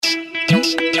नमस्कार।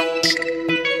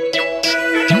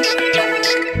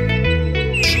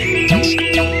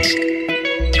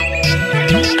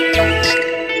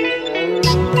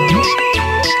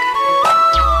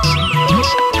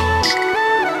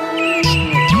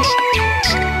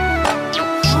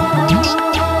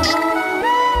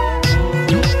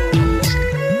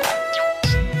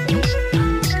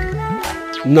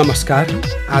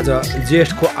 आज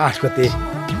जेठको 8 गते।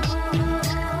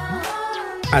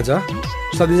 आज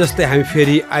सधैँ जस्तै हामी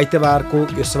फेरि आइतबारको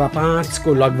यो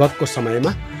 5:15को लगभगको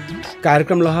समयमा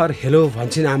कार्यक्रम लहर हेलो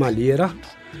भन्छिन् आमा लिएर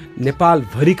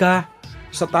नेपालभरिका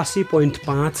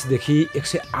 87.5 देखि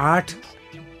 108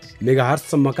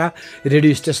 मेगाहर्जसम्मका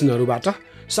रेडियो स्टेसनहरूबाट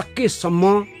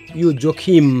सकेसम्म यो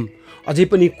जोखिम अझै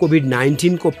पनि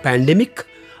कोभिड-19 को पेन्डेमिक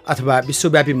अथवा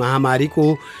विश्वव्यापी महामारीको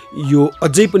यो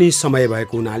अझै पनि समय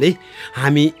भएको हुनाले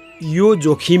हामी यो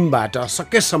जोखिमबाट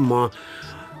सकेसम्म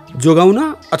जोगाउन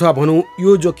अथवा भनौँ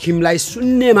यो जोखिमलाई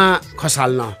शून्यमा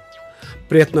खसाल्न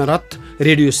प्रयत्नरत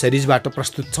रेडियो सिरिजबाट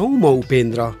प्रस्तुत छौँ। म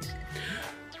उपेन्द्र।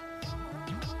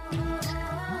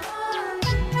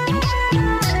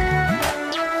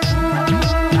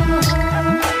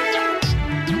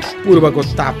 पूर्वको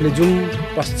ताप्लेजुङ,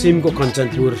 पश्चिमको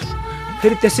कञ्चनपुर,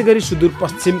 फेरि त्यसै गरी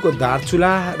सुदूरपश्चिमको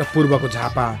दार्चुला र पूर्वको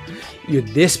झापा, यो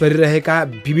देशभरि रहेका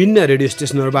विभिन्न रेडियो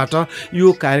स्टेसनहरूबाट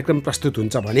यो कार्यक्रम प्रस्तुत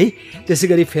हुन्छ भने त्यसै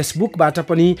गरी फेसबुकबाट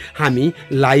पनि हामी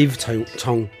लाइभ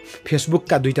छौँ।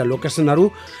 फेसबुकका 2टा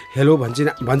लोकेसनहरू हेलो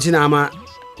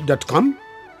भन्छिनआमा.com,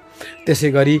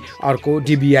 त्यसै गरी अर्को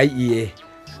DBIEA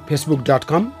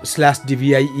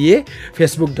facebook.com/DBIEA,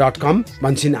 facebook.com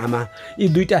भन्छिन् आमा। यी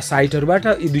 2टा साइटहरूबाट,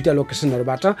 यी 2टा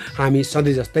लोकेसनहरूबाट हामी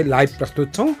सधैँ जस्तै लाइभ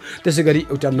प्रस्तुत छौँ। त्यसै गरी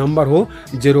एउटा नम्बर हो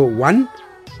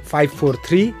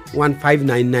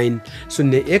 01-543-1599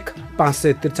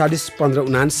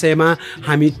 01-543-1599मा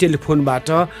हामी टेलिफोनबाट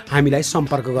हामीलाई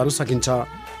सम्पर्क गर्न सकिन्छ।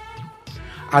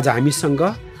 आज हामीसँग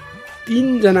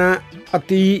 3 जना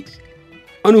अति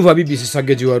अनुभवी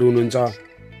विशेषज्ञज्यूहरू हुनुहुन्छ।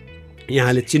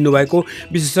 यहाँले चिन्नुभएको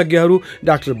विशेषज्ञहरू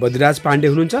डाक्टर बद्रीराज पाण्डे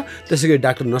हुनुहुन्छ, त्यसै गरी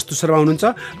डाक्टर नस्तु शर्मा हुनुहुन्छ।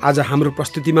 आज हाम्रो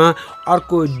प्रस्तुतिमा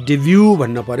अर्को डेब्यू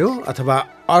भन्न पर्यो अथवा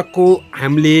अर्को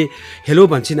हामीले हेलो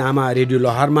भन्छिन् आमा रेडियो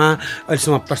लहरमा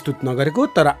अहिलेसम्म प्रस्तुत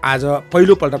नगरेको तर आज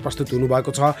पहिलोपल्ट प्रस्तुत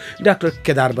हुनुभएको छ डाक्टर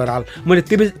केदार बराल। मैले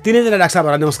तिनैजना डाक्टर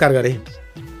साहबहरूलाई नमस्कार गरेँ।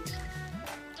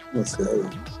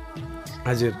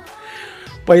 हजुर,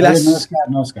 पहिला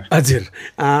नमस्कार। हजुर,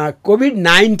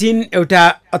 कोभिड-19 एउटा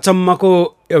अचम्मको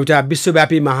एउटा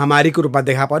विश्वव्यापी महामारीको रूपमा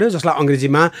देखा पर्यो जसलाई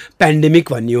अङ्ग्रेजीमा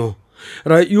पेन्डेमिक भनियो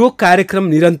र यो कार्यक्रम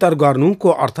निरन्तर गर्नुको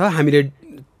अर्थ हामीले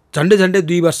झन्डै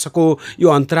 2 वर्षको यो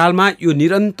अन्तरालमा यो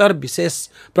निरन्तर विशेष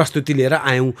प्रस्तुति लिएर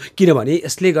आयौँ, किनभने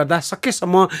यसले गर्दा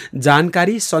सकेसम्म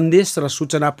जानकारी, सन्देश र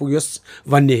सूचना पुग्योस्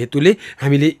भन्ने हेतुले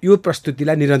हामीले यो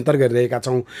प्रस्तुतिलाई निरन्तर गरिरहेका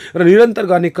छौँ र निरन्तर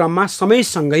गर्ने क्रममा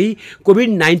समयसँगै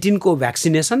कोभिड-19 को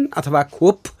भ्याक्सिनेसन अथवा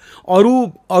खोप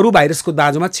अरू भाइरसको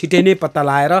दाँजोमा छिटै नै पत्ता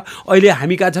लगाएर अहिले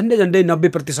हामीका झन्डै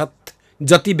 90%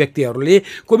 जति व्यक्तिहरूले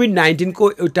कोभिड-19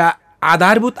 को एउटा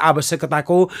आधारभूत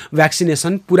आवश्यकताको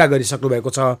भ्याक्सिनेसन पुरा गरिसक्नु भएको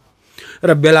छ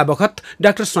र बेला बखत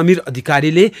डाक्टर समीर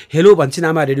अधिकारीले हेलो भन्छिन्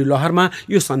आमा रेडियो लहरमा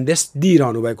यो सन्देश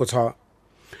दिइरहनु भएको छ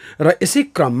र यसै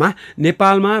क्रममा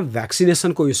नेपालमा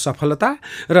भ्याक्सिनेसनको यो सफलता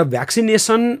र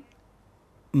भ्याक्सिनेसन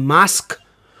मास्क,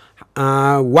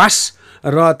 वास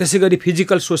र त्यसै गरी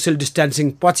फिजिकल सोसियल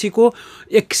डिस्टेन्सिङ पछिको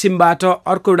एक किसिमबाट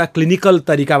अर्को एउटा क्लिनिकल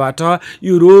तरिकाबाट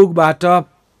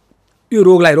यो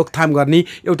रोगलाई रोकथाम गर्ने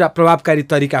एउटा प्रभावकारी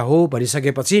तरिका हो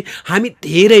भनिसकेपछि हामी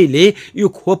धेरैले यो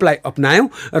खोपलाई अपनायौँ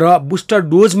र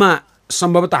बुस्टर डोजमा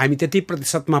सम्भवतः हामी त्यति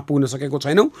प्रतिशतमा पुग्न सकेको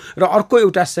छैनौँ र अर्को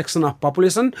एउटा सेक्सन अफ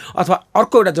पपुलेसन अथवा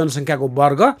अर्को एउटा जनसङ्ख्याको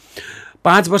वर्ग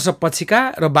 5 वर्ष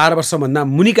पछिका र 12 वर्षभन्दा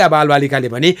मुनिका बालबालिकाले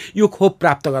भने यो खोप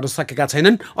प्राप्त गर्न सकेका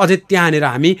छैनन्। अझै त्यहाँनिर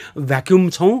हामी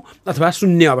भ्याक्युम छौँ अथवा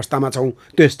शून्य अवस्थामा छौँ।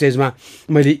 त्यो स्टेजमा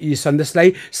मैले यी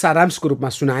सन्देशलाई सारांशको रूपमा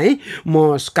सुनाएँ।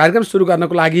 म कार्यक्रम सुरु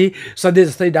गर्नको लागि सधैँ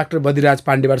जस्तै डाक्टर बद्रीराज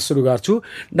पाण्डेबाट सुरु गर्छु।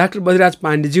 डाक्टर बद्रीराज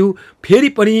पाण्डेज्यू,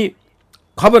 फेरि पनि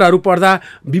खबरहरू पढ्दा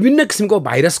विभिन्न किसिमको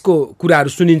भाइरसको कुराहरू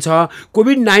सुनिन्छ।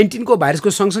 कोभिड-19 को भाइरसको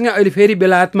सँगसँगै अहिले फेरि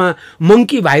बेलायतमा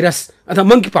मङ्की भाइरस अथवा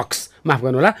मङ्की पक्स, माफ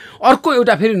गर्नुहोला, अर्को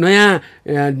एउटा फेरि नयाँ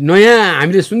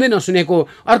हामीले सुन्दै नसुनेको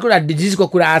अर्को एउटा डिजिजको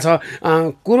कुरा आछ।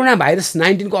 कोरोना भाइरस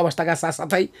 19 को अवस्थाका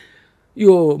साथसाथै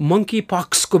यो मङ्की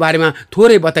पक्सको बारेमा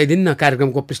थोरै बताइदिनु न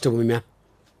कार्यक्रमको पृष्ठभूमिमा।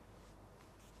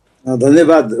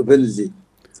 धन्यवाद उपेन्द्रजी।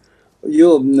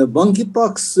 यो मङ्की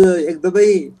पक्स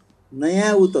एकदमै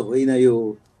नयाँ त होइन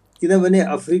यो, किनभने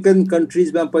अफ्रिकन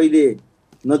कन्ट्रिजमा पहिले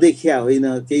नदेखिया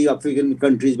होइन, केही अफ्रिकन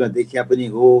कन्ट्रिजमा देखिया पनि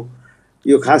हो।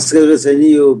 यो खास गरेर चाहिँ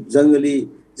नि यो जङ्गली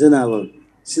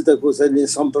जनावरसितको चाहिँ नि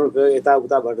सम्पर्क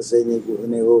यताउताबाट चाहिँ नि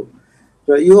हुने हो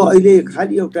र यो अहिले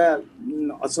खालि एउटा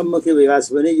अचम्म के भइरहेको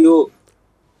छ भने यो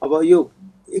अब यो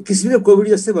एक किसिमले कोभिड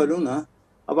जस्तै भनौँ न।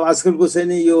 अब आजकलको चाहिँ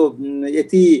नि यो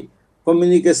यति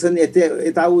कम्युनिकेसन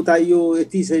यताउता यो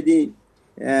यति चाहिँ नि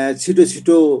छिटो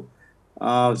छिटो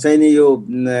चाहिँ नि यो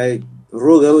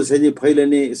रोगहरू चाहिँ नि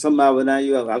फैलिने सम्भावना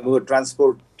यो हाम्रो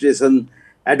ट्रान्सपोर्टेसन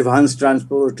एडभान्स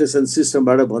ट्रान्सपोर्टेसन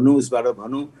सिस्टमबाट भनौँ उसबाट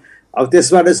भनौँ। अब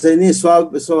त्यसबाट चाहिँ नि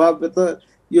स्वभावतः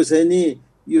यो चाहिँ नि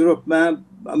युरोपमा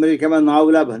अमेरिकामा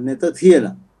नआउला भन्ने त थिएन,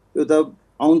 यो त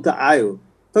आउन त आयो।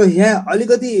 तर यहाँ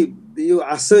अलिकति यो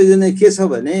आश्चर्यजनक के छ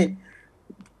भने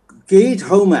केही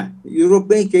ठाउँमा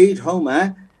युरोपमै केही ठाउँमा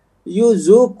यो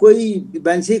जो कोही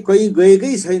मान्छे कोही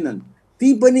गएकै छैनन्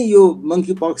ती पनि यो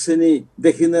मंकी पक्स नै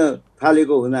देखिन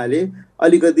थालेको हुनाले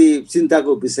अलिकति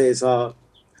चिन्ताको विषय छ।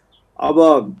 अब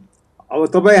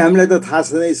तपाईँ हामीलाई त थाहा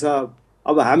छँदै छ।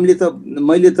 अब हामीले त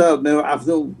मैले त मेरो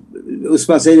आफ्नो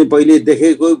उसमा चाहिँ पहिले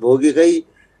देखेको भोगेकै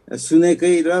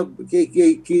सुनेकै र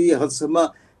के हदसम्म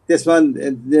त्यसमा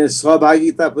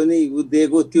सहभागिता पनि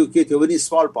दिएको त्यो के थियो भने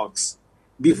स्मल पक्स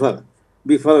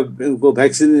बिफरको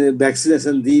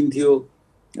भ्याक्सिनेसन दिइन्थ्यो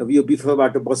अब यो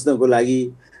बिफरबाट बच्नको लागि।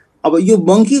 अब यो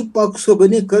मंकी पक्सको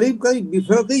पनि करिब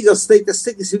बिफरकै जस्तै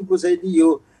त्यस्तै किसिमको चाहिँ नि यो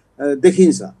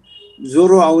देखिन्छ,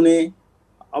 ज्वरो आउने।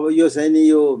 अब यो चाहिँ नि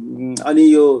यो अनि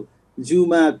यो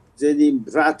जिउमा चाहिँ नि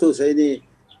रातो चाहिँ नि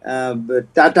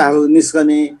टाटाहरू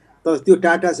निस्कने, तर त्यो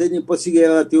टाटा चाहिँ नि पछि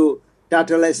गएर त्यो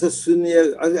टाटालाई सुन्ने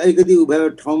अलिकति उभ्याएको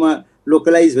ठाउँमा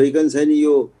लोकलाइज भइकन चाहिँ नि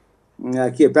यो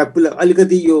के पपुलर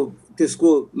अलिकति यो त्यसको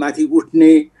माथि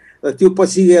उठ्ने र त्यो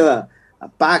पछि गएर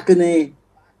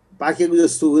पाकेको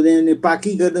जस्तो हुने अनि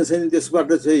पाकिकन चाहिँ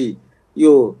त्यसबाट चाहिँ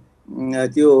यो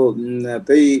त्यो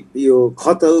फेरि यो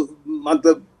खतहरू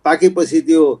मतलब पाकेपछि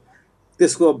त्यो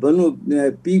त्यसको भनौँ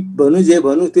पिप भनौँ जे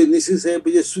भनौँ त्यो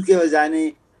निस्किसकेपछि सुकेर जाने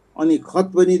अनि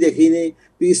खत पनि देखिने।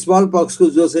 त्यो स्मल पक्सको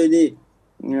जो चाहिँ नि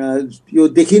यो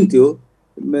देखिन्थ्यो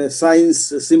साइन्स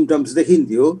सिम्टम्स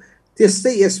देखिन्थ्यो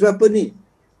त्यस्तै यसमा पनि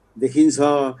देखिन्छ।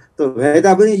 त भए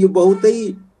तापनि यो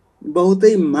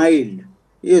बहुतै माइल्ड,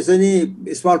 यो चाहिँ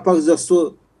नि स्मल पक्स जस्तो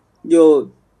यो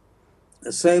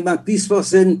 100मा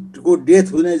 30% को डेथ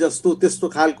हुने जस्तो त्यस्तो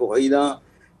खालको होइन,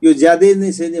 यो ज्यादै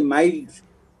नै चाहिँ नि माइल्ड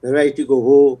भेराइटीको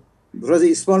हो।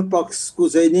 र स्मल पक्सको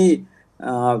चाहिँ नि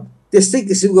त्यस्तै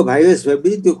किसिमको भाइरस भए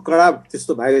पनि त्यो कडा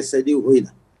त्यस्तो भाइरस चाहिँ नि होइन।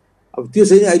 अब त्यो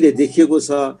चाहिँ अहिले देखिएको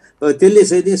छ र त्यसले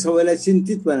चाहिँ नि सबैलाई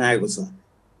चिन्तित बनाएको छ।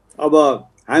 अब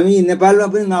हामी नेपालमा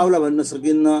पनि नआउला भन्न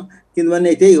सकिन्न,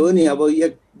 किनभने त्यही हो नि। अब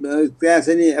त्यहाँ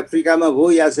चाहिँ नि अफ्रिकामा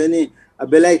भयो या चाहिँ नि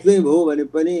बेलायतमै भयो भने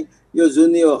पनि यो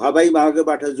जुन यो हवाई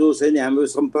मार्गबाट जो चाहिँ नि हाम्रो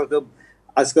सम्पर्क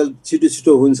आजकल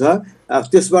छिटो हुन्छ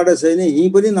त्यसबाट चाहिँ नि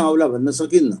यहीँ पनि नआउला भन्न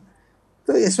सकिन्न।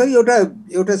 त यसमा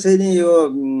एउटा चाहिँ नि यो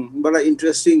बडा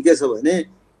इन्ट्रेस्टिङ के छ भने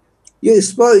यो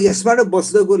यसबाट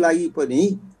बच्नको लागि पनि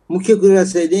मुख्य कुरा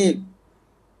चाहिँ नि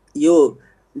यो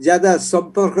ज्यादा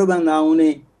सम्पर्कमा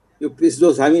नआउने, यो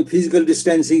जो हामी फिजिकल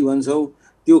डिस्टेन्सिङ भन्छौँ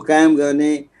त्यो कायम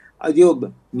गर्ने, यो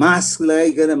मास्क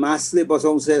लगाइकन मास्कले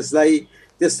बचाउँछ यसलाई।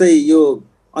 त्यस्तै यो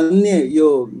अन्य यो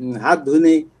हात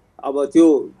धुने, अब त्यो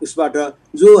उसबाट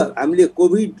जो हामीले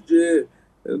कोभिड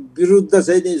विरुद्ध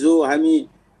चाहिँ नि जो हामी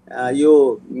यो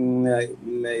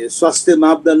स्वास्थ्य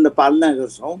मापदण्ड पालना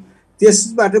गर्छौँ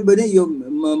त्यसबाट पनि यो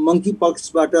मंकी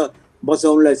पक्सबाट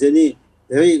बचाउनलाई चाहिँ नि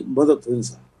धेरै मद्दत हुन्छ।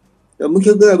 र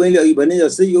मुख्य कुरा मैले अघि भने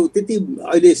जस्तै यो त्यति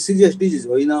अहिले सिरियस डिजिज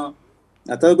होइन,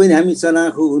 तर पनि हामी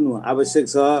चनाखो हुनु आवश्यक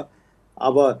छ।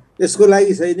 अब यसको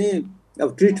लागि चाहिँ नि अब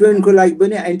ट्रिटमेन्टको लागि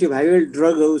पनि एन्टिभाइरल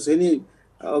ड्रगहरू चाहिँ नि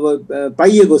अब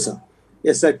पाइएको छ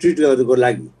यसलाई ट्रिट गर्नुको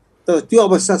लागि। तर त्यो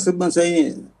अवस्थासम्म चाहिँ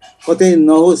कतै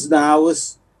नहोस् नआओस्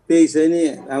त्यही चाहिँ नि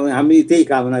हामी त्यही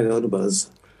कामना गर्नुपर्छ।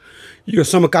 यो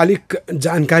समकालिक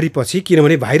जानकारी पछि,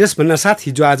 किनभने भाइरस भन्न साथ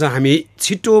हिजो आज हामी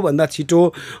छिटोभन्दा छिटो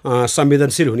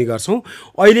संवेदनशील हुने गर्छौँ।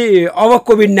 अहिले अब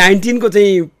कोभिड-19 को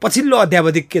चाहिँ पछिल्लो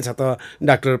अध्यावधिक के छ त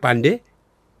डाक्टर पाण्डे?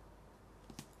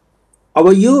 अब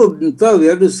यो त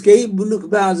हेर्नुहोस् केही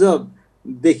मुलुकमा अझ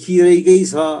देखिरहेकै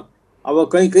छ। अब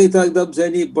कहीँ त एकदम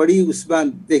चाहिँ नि बढी उसमा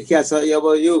देखिया छ।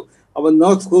 अब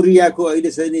नर्थ कोरियाको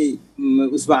अहिले चाहिँ नि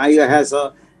उसमा आइरहेको छ।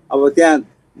 अब त्यहाँ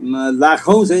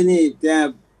लाखौँ चाहिँ नि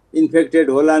त्यहाँ इन्फेक्टेड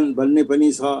होलान् भन्ने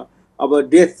पनि छ। अब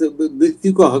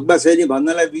मृत्युको हकमा चाहिँ नि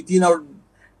भन्नलाई 2-3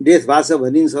 डेथ भएको छ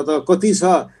भनिन्छ, तर कति छ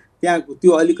त्यहाँ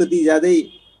त्यो अलिकति ज्यादै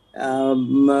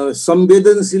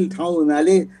संवेदनशील ठाउँ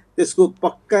हुनाले त्यसको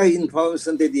पक्का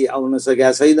इन्फर्मेसन त्यति आउन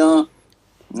सकेको छैन।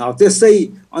 त्यस्तै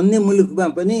अन्य मुलुकमा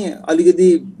पनि अलिकति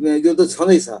यो त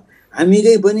छँदैछ।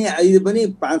 हामीकै पनि अहिले पनि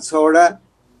 5-6वटा,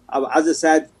 अब आज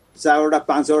सायद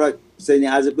 4-5वटा चाहिँ नि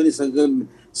आज पनि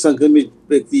सङ्क्रमित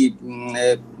व्यक्ति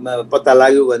पत्ता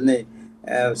लाग्यो भन्ने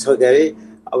छ के अरे।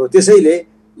 अब त्यसैले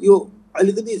यो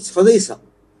अलिकति छँदैछ।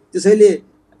 त्यसैले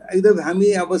एकदम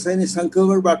हामी अब चाहिँ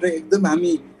सङ्क्रमणबाट एकदम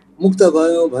हामी मुक्त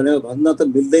भयो भनेर भन्न त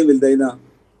मिल्दैन।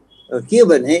 के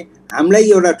भने हामीलाई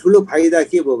एउटा ठुलो फाइदा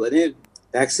के भयो भने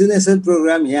भ्याक्सिनेसन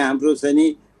प्रोग्राम यहाँ हाम्रो चाहिँ नि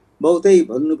बहुतै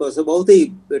भन्नुपर्छ बहुतै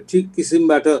ठिक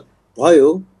किसिमबाट भयो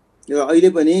र अहिले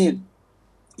पनि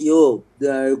यो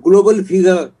ग्लोबल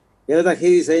फिगर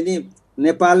हेर्दाखेरि चाहिँ नि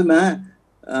नेपालमा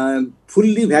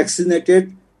फुल्ली भ्याक्सिनेटेड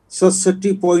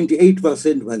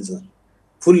 67.8% भन्छ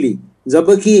फुल्ली,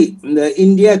 जबकि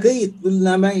इन्डियाकै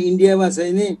तुलनामा इन्डियामा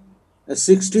चाहिँ नि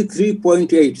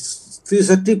 63.8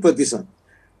 63%।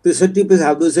 63%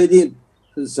 हाम्रो चाहिँ नि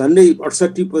झन्डै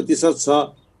 68% छ।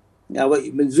 अब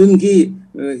जुन कि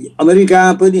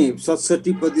अमेरिकामा पनि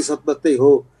 67% मात्रै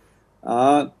हो।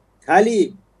 खालि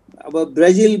अब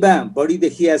ब्राजिलमा बढी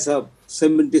देखिया छ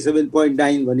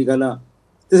 77.9 भनिकन।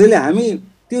 त्यसैले हामी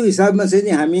त्यो हिसाबमा चाहिँ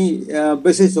नि हामी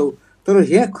बेसै छौँ। तर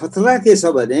यहाँ खतरा के छ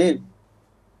भने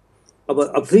अब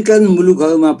अफ्रिकन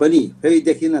मुलुकहरूमा पनि फेरि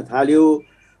देखिन थाल्यो।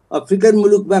 अफ्रिकन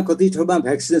मुलुकमा कति ठाउँमा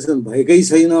भ्याक्सिनेसन भएकै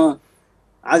छैन।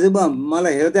 आज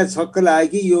मलाई हेर्दा छक्क लाग्यो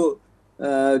कि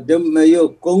यो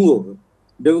कङ्गो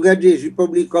डेमोक्रेटिक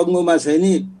रिपब्लिक कङ्गोमा चाहिँ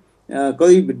नि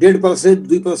करिब 1.5%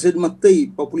 2% मात्रै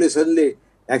पपुलेसनले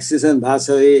भ्याक्सिनेसन भएको छ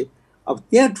अरे। अब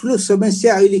त्यहाँ ठुलो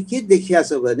समस्या अहिले के देखिया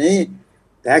छ भने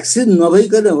भ्याक्सिन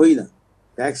नभइकन होइन,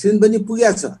 भ्याक्सिन पनि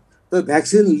पुगेको छ तर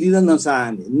भ्याक्सिन लिन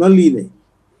नचाहने नलिने।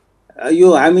 यो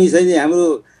हामी चाहिँ नि हाम्रो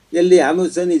यसले हाम्रो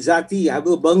चाहिँ नि जाति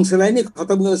हाम्रो वंशलाई नै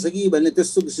खतम गर्छ कि भन्ने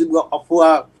त्यस्तो किसिमको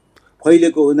अफवाह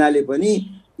फैलेको हुनाले पनि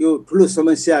यो ठुलो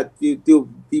समस्या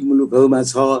ती मुलुकहरूमा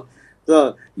छ।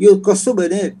 र यो कस्तो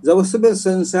भने जबसम्म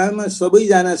संसारमा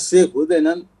सबैजना सेफ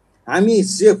हुँदैनन् हामी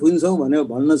सेफ हुन्छौँ भनेर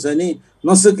भन्न चाहिँ नि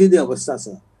नसकिने अवस्था छ।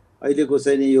 अहिलेको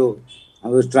चाहिँ नि यो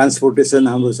हाम्रो ट्रान्सपोर्टेसन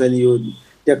हाम्रो चाहिँ नि यो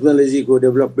टेक्नोलोजीको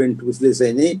डेभलपमेन्ट उसले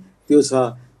चाहिँ नि त्यो छ।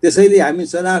 त्यसैले हामी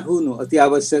चनाखो हुनु अति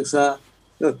आवश्यक छ।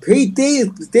 र फेरि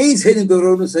त्यही चाहिँ नि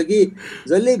दोहोऱ्याउनु छ कि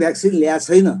जसले भ्याक्सिन ल्याएको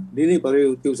छैन लिनै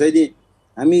पर्यो। त्यो चाहिँ नि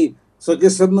हामी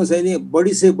सकेसम्म चाहिँ नि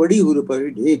बढी से बढी हुनु पर्यो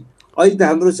नि। अहिले त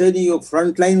हाम्रो चाहिँ नि यो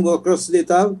फ्रन्टलाइन वर्कर्सले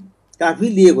त काफी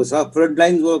लिएको छ।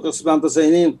 फ्रन्टलाइन वर्कर्समा त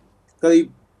चाहिँ नि करिब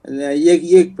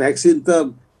एक भ्याक्सिन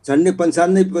त झन्डै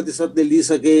 95%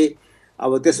 लिइसके।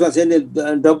 अब त्यसमा चाहिँ नि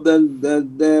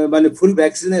माने फुल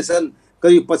भ्याक्सिनेसन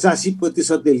करिब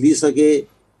 85% लिइसके।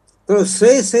 तर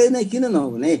 100 नै किन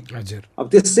नहुने? अब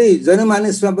त्यस्तै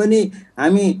जनमानसमा पनि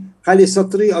हामी खालि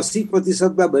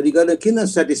 70-80% भरिकन किन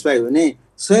सेटिस्फाई हुने?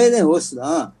 100 नै होस्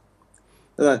न।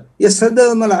 र यस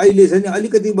सन्दर्भमा मलाई अहिले चाहिँ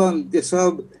अलिकति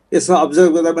यसो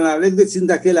अब्जर्भ गर्दा मलाई अलिकति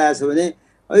चिन्ता के लागेको छ भने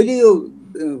अहिले यो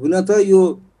हुन त यो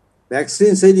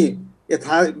भ्याक्सिन चाहिँ नि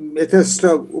यथेष्ट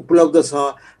उपलब्ध छ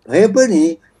भए पनि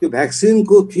त्यो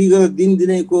भ्याक्सिनको फिगर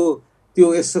दिनदिनैको त्यो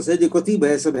यस्तो चाहिँ कति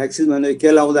भएछ भ्याक्सिन भनेर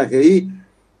केलाउँदाखेरि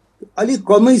अलिक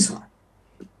कमै छ।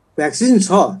 भ्याक्सिन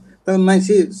छ तर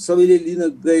मान्छे सबैले लिन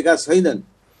गएका छैनन्।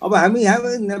 अब हामी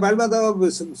नेपालमा त अब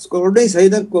करोडै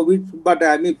छैन कोभिडबाट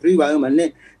हामी फ्री भयौँ भन्ने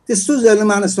त्यस्तो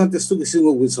जनमानसमा त्यस्तो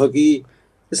किसिमको छ कि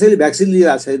त्यसैले भ्याक्सिन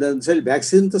लिइरहेको छैन। त्यसैले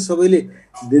भ्याक्सिन त सबैले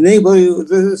दिनै भयो।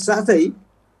 साथै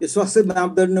यो स्वास्थ्य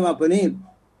मापदण्डमा पनि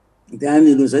ध्यान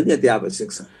दिनु चाहिँ अति आवश्यक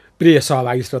छ। प्रिय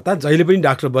सहभागी श्रोता, जहिले पनि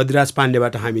डाक्टर बद्रिराज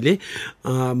पाण्डेबाट हामीले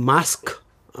मास्क,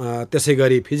 त्यसै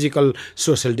गरी फिजिकल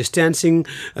सोसल डिस्टेन्सिङ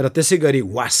र त्यसै गरी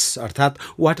वास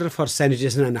अर्थात् वाटर फर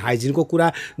सेनिटेसन एन्ड हाइजिनको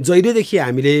कुरा जहिलेदेखि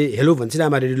हामीले हेलो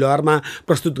भन्छिनामा रेडियोमा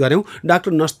प्रस्तुत गऱ्यौँ,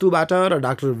 डाक्टर नस्तुबाट र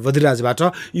डाक्टर बद्रिराजबाट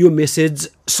यो मेसेज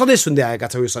सधैँ सुन्दै आएका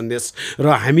छौँ। यो सन्देश र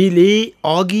हामीले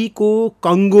अघिको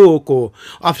कङ्गोको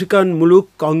अफ्रिकन मुलुक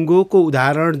कङ्गोको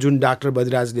उदाहरण जुन डाक्टर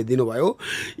बद्रिराजले दिनुभयो,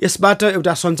 यसबाट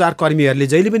एउटा सञ्चारकर्मीहरूले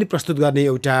जहिले पनि प्रस्तुत गर्ने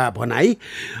एउटा भनाइ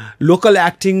लोकल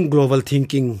एक्टिङ ग्लोबल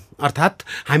थिङ्किङ, अर्थात्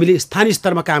हामीले स्थानीय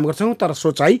स्तरमा काम गर्छौँ तर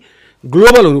सोचाइ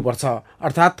ग्लोबल हुनुपर्छ।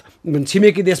 अर्थात्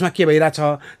छिमेकी देशमा के भइरहेछ,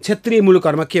 क्षेत्रीय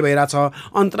मुलुकहरूमा के भइरहेछ,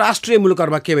 अन्तर्राष्ट्रिय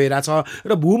मुलुकहरूमा के भइरहेछ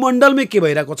र भूमण्डलमै के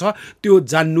भइरहेको छ त्यो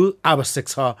जान्नु आवश्यक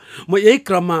छ। म यही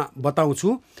क्रममा बताउँछु,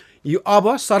 यो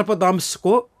अब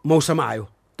सर्पदंशको मौसम आयो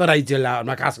तराई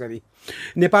जिल्लाहरूमा। खास गरी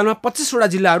नेपालमा 25वटा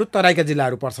जिल्लाहरू तराईका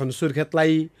जिल्लाहरू पर्छन्।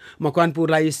 सुर्खेतलाई,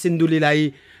 मकवानपुरलाई, सिन्धुलीलाई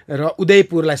र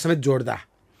उदयपुरलाई समेत जोड्दा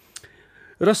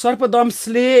र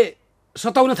सर्पदंशले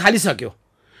सताउन थालिसक्यो।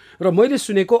 र मैले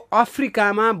सुनेको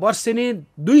अफ्रिकामा वर्षेनी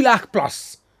 2 लाख प्लस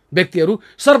व्यक्तिहरू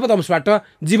सर्पदंशबाट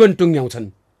जीवन टुङ्ग्याउँछन्।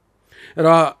 र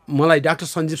मलाई डाक्टर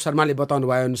सञ्जीव शर्माले बताउनु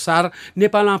भए अनुसार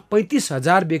नेपालमा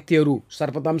 35,000 व्यक्तिहरू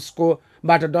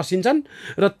सर्पदंशकोबाट डसिन्छन्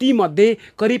र तीमध्ये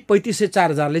करिब 35,000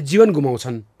 4,000ले जीवन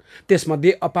गुमाउँछन्।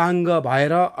 त्यसमध्ये अपाङ्ग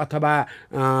भएर अथवा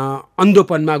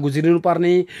अन्धोपनमा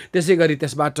गुज्रिनुपर्ने, त्यसै गरी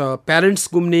त्यसबाट प्यारेन्ट्स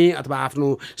गुम्ने अथवा आफ्नो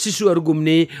शिशुहरू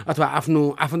गुम्ने अथवा आफ्नो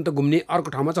आफन्त गुम्ने अर्को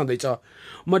ठाउँमा चल्दैछ।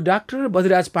 म डाक्टर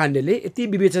बद्रीराज पाण्डेले यति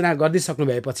विवेचना गरिदिइसक्नु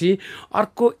भएपछि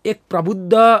अर्को एक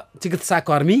प्रबुद्ध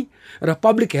चिकित्साकर्मी र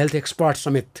पब्लिक हेल्थ एक्सपर्ट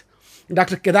समेत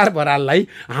डाक्टर केदार बराललाई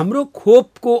हाम्रो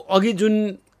खोपको अघि जुन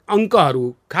अङ्कहरू,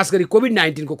 खास गरी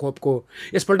कोभिड-19 को खोपको,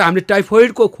 यसपल्ट हामीले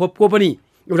टाइफोइडको खोपको पनि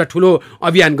एउटा ठुलो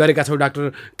अभियान गरेका छौँ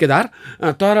डाक्टर केदार।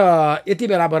 तर यति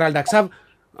बेला बराल डाक्टर साहब,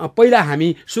 पहिला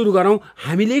हामी सुरु गरौँ,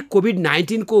 हामीले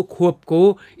कोभिड-19 को खोपको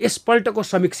यसपल्टको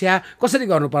समीक्षा कसरी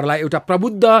गर्नु पर्ला? एउटा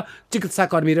प्रबुद्ध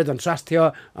चिकित्साकर्मी र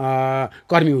जनस्वास्थ्य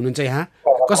कर्मी हुनुहुन्छ, यहाँ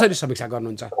कसरी समीक्षा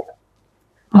गर्नुहुन्छ?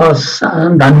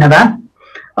 धन्यवाद।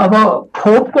 अब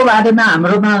खोपको बारेमा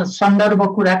हाम्रोमा सन्दर्भ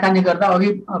कुराकानी गर्दा अघि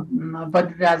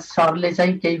बद्रीराज सरले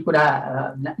चाहिँ केही कुरा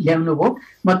ल्याउनु भयो,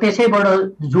 म त्यसैबाट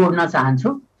जोड्न चाहन्छु।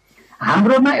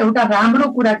 हाम्रोमा एउटा राम्रो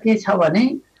कुरा के छ भने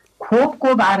खोपको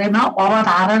बारेमा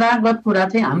अवधारणागत कुरा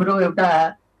चाहिँ हाम्रो एउटा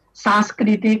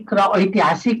सांस्कृतिक र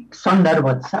ऐतिहासिक सन्दर्भ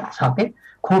छ के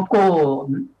खोपको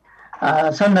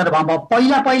सन्दर्भमा।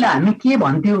 पहिला हामी के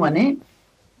भन्थ्यौँ भने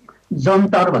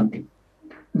जन्तर भन्थ्यौँ।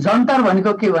 जन्तर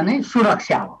भनेको के भने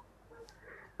सुरक्षा हो,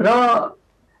 र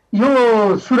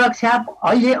यो सुरक्षा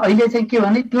अहिले चाहिँ के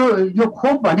भने त्यो यो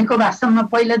खोप भनेको वास्तवमा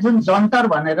पहिला जुन जन्तर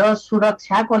भनेर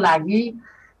सुरक्षाको लागि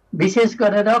विशेष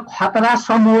गरेर खतरा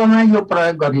समूहमा यो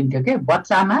प्रयोग गरिन्थ्यो के,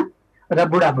 बच्चामा र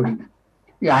बुढाबुढीमा।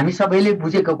 यो हामी सबैले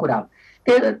बुझेको कुरा हो,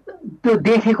 त्यो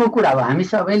देखेको कुरा हो, हामी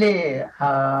सबैले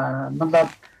मतलब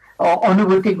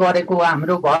अनुभूति गरेको,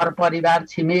 हाम्रो घर परिवार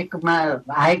छिमेकमा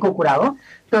आएको कुरा हो।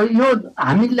 त यो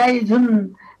हामीलाई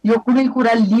जुन यो कुनै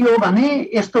कुरा लियो भने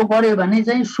यस्तो गर्यो भने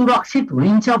चाहिँ सुरक्षित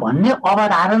हुन्छ भन्ने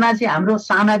अवधारणा चाहिँ हाम्रो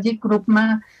सामाजिक रूपमा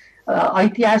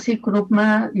ऐतिहासिक रूपमा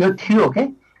यो थियो के।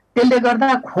 त्यसले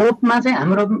गर्दा खोपमा चाहिँ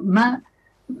हाम्रोमा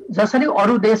जसरी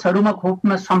अरू देशहरूमा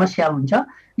खोपमा समस्या हुन्छ,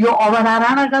 यो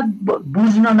अवधारणागत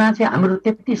बुझ्नमा चाहिँ हाम्रो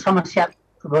त्यति समस्या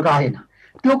रहेन।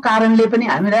 त्यो कारणले पनि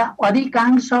हामीलाई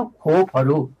अधिकांश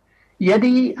खोपहरू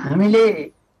यदि हामीले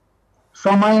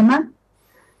समयमा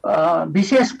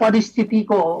विशेष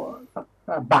परिस्थितिको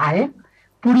बाहेक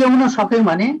पुर्याउन सक्यौँ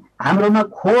भने हाम्रोमा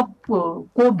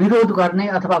खोपको विरोध गर्ने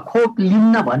अथवा खोप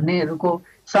लिन्न भन्नेहरूको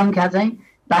सङ्ख्या चाहिँ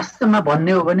वास्तवमा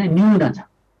भन्ने हो भने न्यून छ।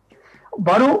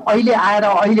 बरु अहिले आएर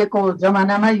अहिलेको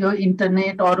जमानामा यो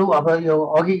इन्टरनेट अरू अब यो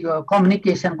अघि यो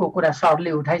कम्युनिकेसनको कुरा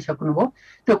सरले उठाइसक्नुभयो,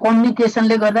 त्यो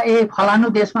कम्युनिकेसनले गर्दा फलानु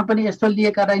देशमा पनि यस्तो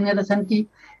लिएका रहेन रहेछन् कि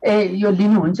यो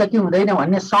लिनुहुन्छ कि हुँदैन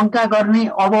भन्ने शङ्का गर्ने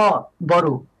अब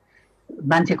बरु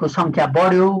मान्छेको सङ्ख्या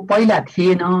बढ्यो, पहिला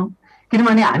थिएन।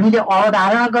 किनभने हामीले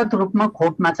अवधारणागत रूपमा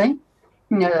खोपमा चाहिँ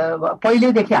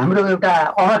पहिलेदेखि हाम्रो एउटा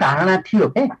अवधारणा थियो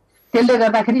के, त्यसले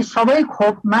गर्दाखेरि सबै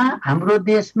खोपमा हाम्रो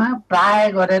देशमा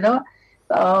प्राय गरेर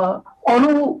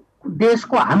अरू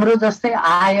देशको हाम्रो जस्तै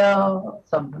आय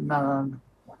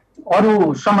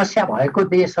अरू समस्या भएको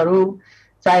देशहरू,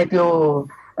 चाहे त्यो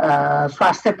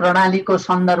स्वास्थ्य प्रणालीको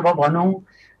सन्दर्भ भनौँ,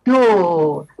 त्यो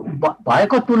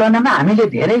भएको तुलनामा हामीले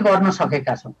धेरै गर्न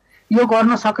सकेका छौँ। यो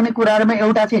गर्न सक्ने कुराहरूमा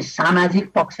एउटा चाहिँ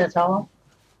सामाजिक पक्ष छ,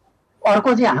 अर्को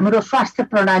चाहिँ हाम्रो स्वास्थ्य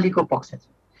प्रणालीको पक्ष छ।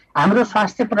 हाम्रो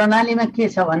स्वास्थ्य प्रणालीमा के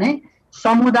छ भने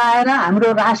समुदाय र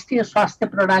हाम्रो राष्ट्रिय स्वास्थ्य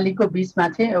प्रणालीको बिचमा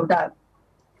चाहिँ एउटा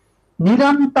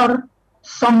निरन्तर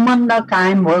सम्बन्ध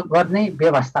कायम गर्ने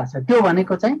व्यवस्था छ। त्यो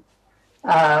भनेको चाहिँ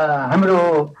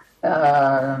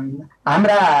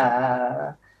हाम्रा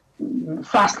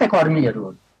स्वास्थ्य कर्मीहरू,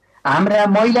 हाम्रा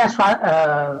महिला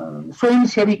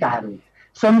स्वयंसेविकाहरू,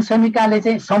 स्वयंसेविकाले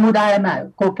चाहिँ समुदायमा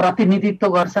को प्रतिनिधित्व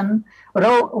गर्छन् र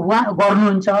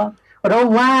गर्नुहुन्छ, र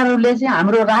उहाँहरूले चाहिँ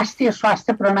हाम्रो राष्ट्रिय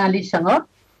स्वास्थ्य प्रणालीसँग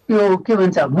त्यो के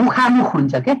भन्छ मुखामुख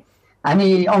हुन्छ के,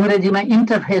 हामी अङ्ग्रेजीमा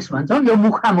इन्टरफेस भन्छौँ, यो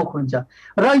मुखामुख हुन्छ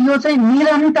र यो चाहिँ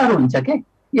निरन्तर हुन्छ के।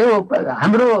 यो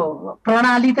हाम्रो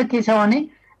प्रणाली त के छ भने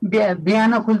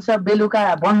बिहान खुल्छ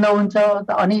बेलुका बन्द हुन्छ,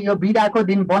 अनि यो बिदाको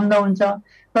दिन बन्द हुन्छ,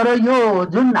 तर यो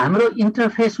जुन हाम्रो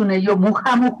इन्टरफेस हुने यो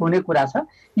मुखामुख हुने कुरा छ,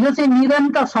 यो चाहिँ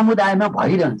निरन्तर समुदायमा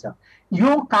भइरहन्छ। यो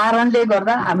कारणले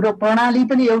गर्दा हाम्रो प्रणाली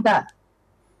पनि एउटा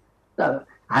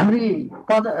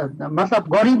मतलब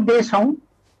गरिब देश हौँ,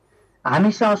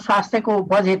 हामीसँग स्वास्थ्यको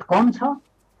बजेट कम छ,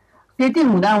 त्यति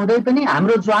हुँदाहुँदै पनि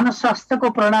हाम्रो जनस्वास्थ्यको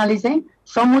प्रणाली चाहिँ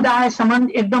समुदायसम्म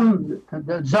एकदम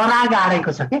जरा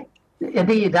गाडेको छ के।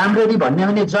 यदि राम्ररी भन्यो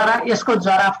भने जरा, यसको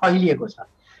जरा फैलिएको छ।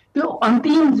 त्यो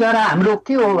अन्तिम जरा हाम्रो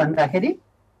के हो भन्दाखेरि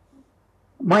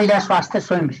महिला स्वास्थ्य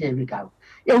स्वयंसेविका हो।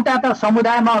 एउटा त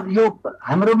समुदायमा यो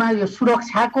हाम्रोमा यो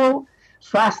सुरक्षाको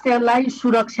स्वास्थ्यलाई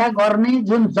सुरक्षा गर्ने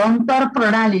जुन जन्तर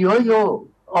प्रणाली हो, यो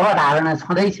अवधारणा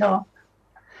छँदैछ।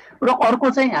 र अर्को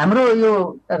चाहिँ हाम्रो यो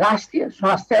राष्ट्रिय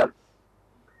स्वास्थ्य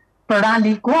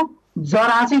प्रणालीको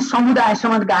जरा चाहिँ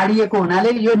समुदायसम्म गाडिएको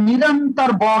हुनाले यो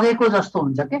निरन्तर बगेको जस्तो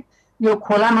हुन्छ के यो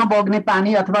खोलामा बग्ने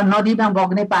पानी अथवा नदीमा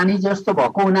बग्ने पानी जस्तो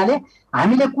भएको हुनाले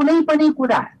हामीले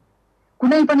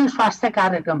कुनै पनि स्वास्थ्य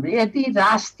कार्यक्रम यदि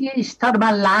राष्ट्रिय स्तरमा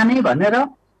लाने भनेर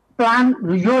प्लान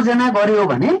योजना गर्यो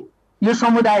भने यो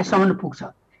समुदायसम्म पुग्छ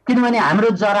किनभने हाम्रो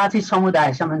जरा चाहिँ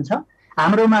समुदायसम्म छ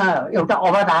हाम्रोमा एउटा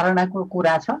अवधारणाको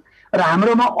कुरा छ र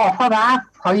हाम्रोमा अफवाह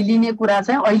फैलिने कुरा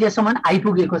चाहिँ अहिलेसम्म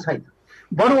आइपुगेको छैन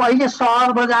बरु अहिले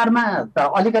सहर बजारमा त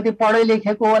अलिकति पढे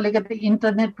लेखेको अलिकति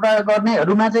इन्टरनेट प्रयोग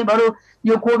गर्नेहरूमा चाहिँ बरु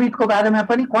यो कोभिडको बारेमा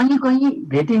पनि कहीँ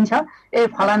भेटिन्छ ए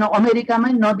फलानु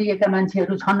अमेरिकामै नदिएका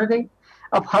मान्छेहरू छन् रे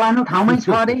फलानु ठाउँमै छ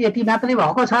अरे यति मात्रै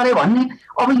भएको छ अरे भन्ने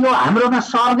अब यो हाम्रोमा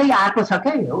सर्दै आएको छ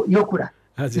क्या यो कुरा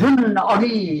जुन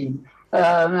अघि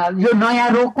यो नयाँ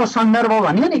रोगको सन्दर्भ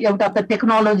भन्यो नि एउटा त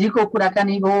टेक्नोलोजीको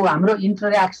कुराकानी भयो हाम्रो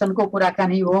इन्टरेक्सनको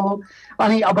कुराकानी हो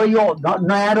अनि अब यो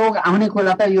नयाँ रोग आउने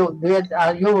कुरा त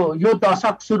यो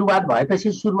दशक सुरुवात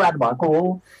भएपछि सुरुवात भएको हो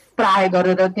प्राय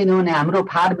गरेर किनभने हाम्रो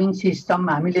फार्मिङ सिस्टम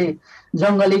हामीले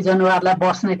जङ्गली जनावरलाई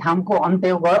बस्ने ठाउँको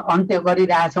अन्त्य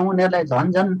गरिरहेछौँ उनीहरूलाई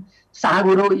झन्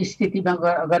साँगुरो स्थितिमा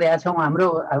गरेका छौँ हाम्रो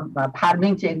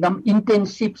फार्मिङ चाहिँ एकदम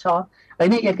इन्टेन्सिभ छ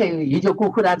होइन हिजो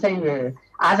कुखुरा चाहिँ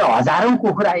आज हजारौं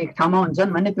कुखुरा एक ठाउँमा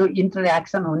हुन्छन् भने त्यो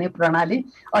इन्टरेक्सन हुने प्रणाली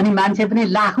अनि मान्छे पनि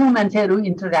लाखौं मान्छेहरू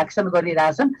इन्टरेक्सन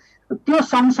गरिरहेछन् त्यो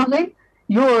सँगसँगै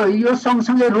यो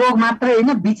सँगसँगै रोग मात्रै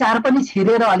होइन विचार पनि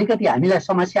छिरेर अलिकति हामीलाई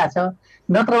समस्या छ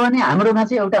नत्र भने हाम्रोमा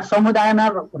चाहिँ एउटा समुदायमा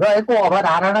रहेको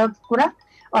अवधारणा कुरा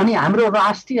अनि हाम्रो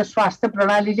राष्ट्रिय स्वास्थ्य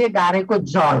प्रणालीले गाडेको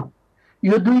जड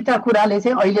यो दुईटा कुराले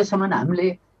चाहिँ अहिलेसम्म हामीले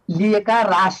लिएका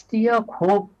राष्ट्रिय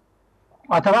खोप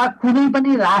अथवा कुनै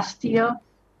पनि राष्ट्रिय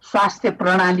स्वास्थ्य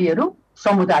प्रणालीहरू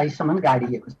समुदायसम्म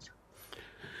गाडिएको छ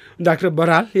डाक्टर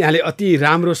बराल यहाँले अति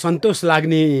राम्रो सन्तोष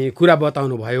लाग्ने कुरा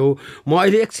बताउनु भयो म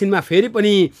अहिले एकछिनमा फेरि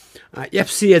पनि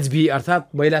एफसीएचबी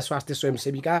अर्थात् महिला स्वास्थ्य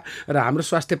स्वयंसेविका र हाम्रो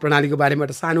स्वास्थ्य प्रणालीको बारेमा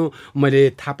एउटा सानो मैले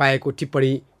थाहा पाएको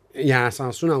टिप्पणी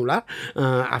यहाँसँग सुनाउला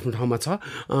आफ्नो ठाउँमा छ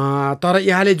तर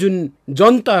यहाँले जुन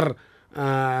जन्तर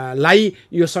लाई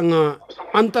योसँग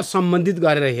अन्तर सम्बन्धित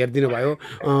गरेर हेरिदिनु भयो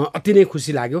अति नै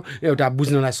खुसी लाग्यो एउटा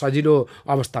बुझ्नलाई सजिलो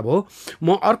अवस्था भयो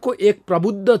म अर्को एक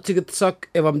प्रबुद्ध चिकित्सक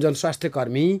एवं जनस्वास्थ्य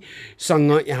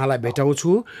कर्मीसँग यहाँलाई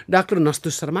भेटाउँछु डाक्टर नस्तु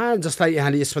शर्मा जसलाई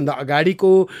यहाँले यसभन्दा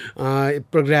अगाडिको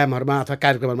प्रोग्रामहरूमा अथवा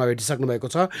कार्यक्रमहरूमा भेटिसक्नु भएको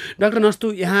छ डाक्टर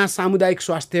नस्तु यहाँ सामुदायिक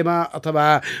स्वास्थ्यमा अथवा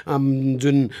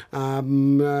जुन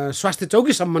स्वास्थ्य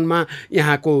चौकी सम्बन्धमा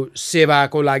यहाँको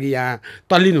सेवाको लागि यहाँ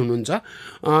तल्लीन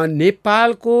हुनुहुन्छ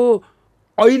नेपालको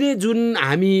अहिले जुन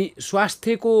हामी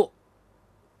स्वास्थ्यको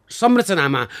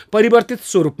संरचनामा परिवर्तित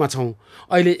स्वरूपमा छौँ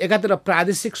अहिले एकातिर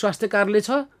प्रादेशिक स्वास्थ्य कार्यालय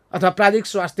छ अथवा प्रादेशिक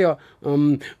स्वास्थ्य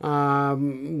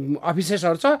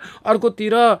अफिसर्सहरू छ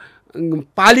अर्कोतिर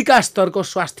पालिका स्तरको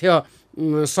स्वास्थ्य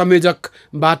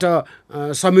संयोजकबाट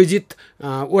संयोजित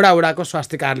वडाको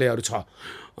स्वास्थ्य कार्यालयहरू छ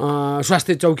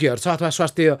स्वास्थ्य चौकीहरू छ अथवा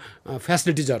स्वास्थ्य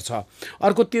फेसिलिटिजहरू छ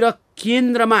अर्कोतिर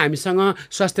केन्द्रमा हामीसँग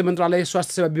स्वास्थ्य मन्त्रालय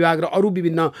स्वास्थ्य सेवा विभाग र अरू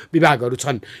विभिन्न विभागहरू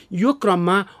छन् यो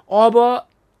क्रममा अब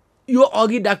यो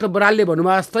अघि डाक्टर बरालले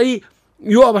भन्नुभयो जस्तै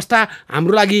यो अवस्था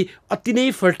हाम्रो लागि अति नै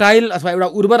फर्टाइल अथवा एउटा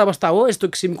उर्वर अवस्था हो यस्तो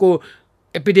किसिमको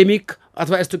एपिडेमिक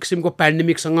अथवा यस्तो किसिमको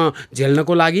पेन्डेमिकसँग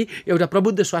झेल्नको लागि एउटा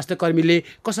प्रबुद्ध स्वास्थ्य कर्मीले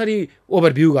कसरी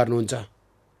ओभरभ्यू गर्नुहुन्छ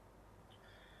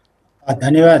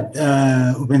धन्यवाद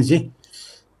उपेन्द्रजी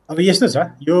अब यस्तो छ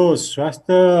यो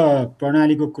स्वास्थ्य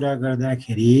प्रणालीको कुरा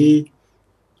गर्दाखेरि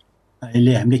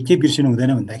अहिले हामीले के बिर्सिनु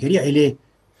हुँदैन भन्दाखेरि अहिले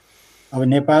अब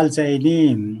नेपाल चाहिँ नि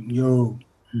यो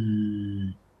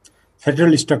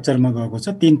फेडरल स्ट्रक्चरमा गएको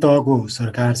छ 3 तहको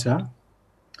सरकार छ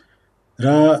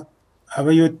र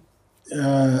अब यो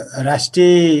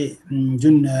राष्ट्रिय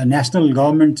जुन नेसनल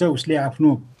गभर्नमेन्ट छ उसले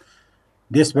आफ्नो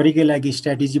देशभरिकै लागि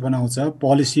स्ट्र्याटेजी बनाउँछ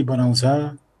पोलिसी बनाउँछ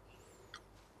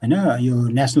हैन यो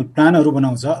नेसनल प्लानहरू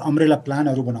बनाउँछ अम्ब्रेला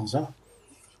प्लानहरू बनाउँछ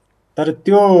तर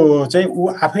त्यो चाहिँ ऊ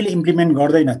आफैले इम्प्लिमेन्ट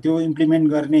गर्दैन त्यो इम्प्लिमेन्ट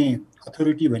गर्ने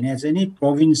अथोरिटी भने चाहिँ नि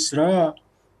प्रोभिन्स र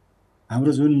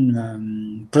हाम्रो जुन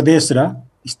प्रदेश र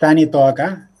स्थानीय तहका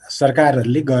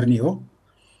सरकारहरूले गर्ने हो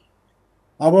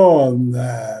अब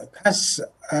खास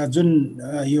जुन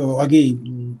यो अघि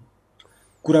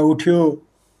कुरा उठ्यो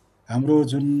हाम्रो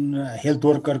जुन हेल्थ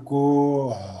वर्करको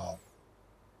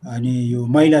अनि यो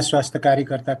महिला स्वास्थ्य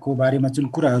कार्यकर्ताको बारेमा जुन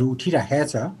कुराहरू उठिराखेको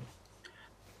छ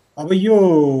अब यो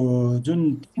जुन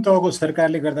तहको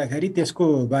सरकारले गर्दाखेरि त्यसको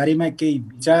बारेमा केही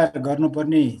विचार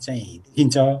गर्नुपर्ने चाहिँ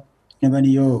देखिन्छ किनभने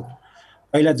यो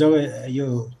पहिला जब यो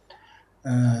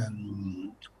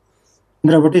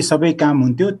केन्द्रबाटै सबै काम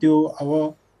हुन्थ्यो त्यो अब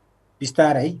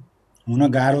बिस्तारै हुन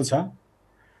गाह्रो छ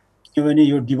किनभने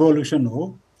यो डिभोल्युसन हो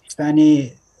स्थानीय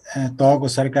तहको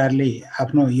सरकारले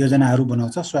आफ्नो योजनाहरू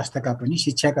बनाउँछ, स्वास्थ्यका पनि,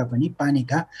 शिक्षाका पनि,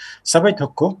 पानीका, सबै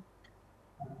थोकको।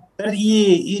 तर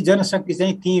यी जनशक्ति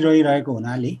चाहिँ त्यहीँ रहिरहेको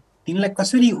हुनाले तिनलाई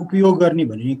कसरी उपयोग गर्ने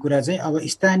भन्ने कुरा चाहिँ अब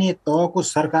स्थानीय तहको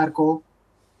सरकारको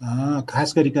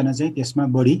खास गरिकन चाहिँ त्यसमा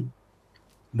बढी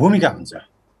भूमिका हुन्छ।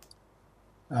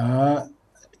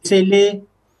 त्यसैले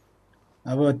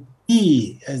अब ती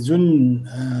जुन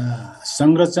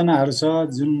संरचनाहरू छ,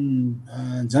 जुन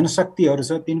जनशक्तिहरू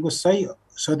छ, तिनको सही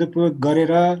सदुपयोग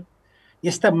गरेर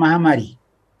यस्ता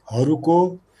महामारीहरूको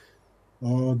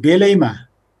बेलैमा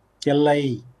त्यसलाई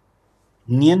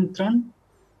नियन्त्रण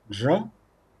र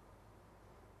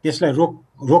त्यसलाई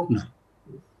रोक्न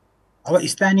अब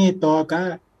स्थानीय तहका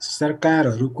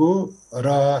सरकारहरूको र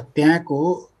त्यहाँको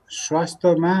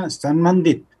स्वास्थ्यमा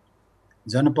सम्बन्धित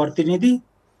जनप्रतिनिधि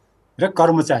र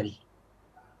कर्मचारी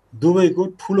दुवैको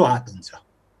ठुलो हात हुन्छ।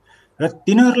 र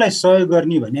तिनीहरूलाई सहयोग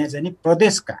गर्ने भने चाहिँ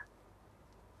प्रदेशका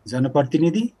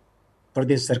जनप्रतिनिधि,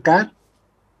 प्रदेश सरकार,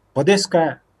 प्रदेशका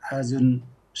जुन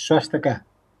स्वास्थ्यका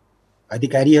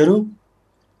अधिकारीहरू,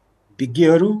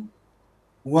 विज्ञहरू,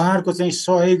 उहाँहरूको चाहिँ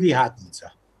सहयोगी हात हुन्छ।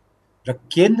 र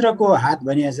केन्द्रको हात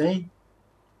भने चाहिँ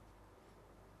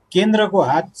केन्द्रको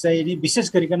हात चाहिँ नि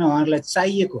विशेष गरिकन उहाँहरूलाई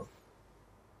चाहिएको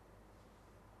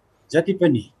जति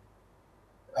पनि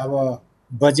अब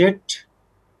बजेट,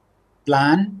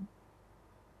 प्लान,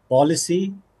 पोलिसी,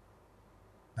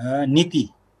 नीति,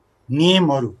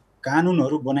 नियमहरू,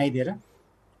 कानुनहरू बनाइदिएर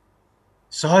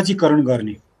सहजीकरण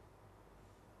गर्ने,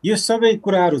 यो सबै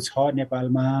कुराहरू छ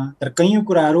नेपालमा। तर कैयौँ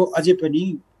कुराहरू अझै पनि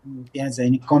त्यहाँ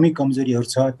चाहिँ कमी कमजोरीहरू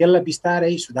छ, त्यसलाई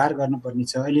बिस्तारै सुधार गर्नुपर्ने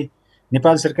छ। अहिले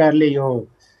नेपाल सरकारले यो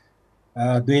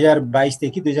 2022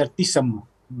 देखि 2030सम्म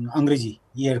अङ्ग्रेजी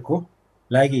इयरको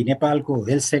लागि नेपालको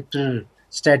हेल्थ सेक्टर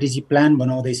स्ट्राटेजी प्लान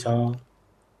बनाउँदैछ।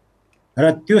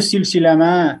 र त्यो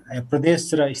सिलसिलामा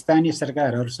प्रदेश र स्थानीय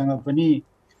सरकारहरूसँग पनि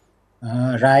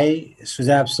राय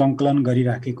सुझाव सङ्कलन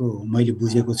गरिराखेको मैले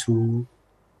बुझेको छु।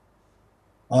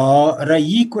 र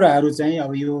यी कुराहरू चाहिँ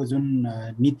अब यो जुन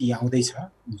नीति आउँदैछ,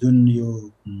 जुन यो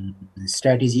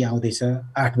स्ट्राटेजी आउँदैछ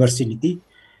 8 वर्षे नीति,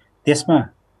 त्यसमा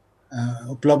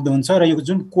उपलब्ध हुन्छ। र यो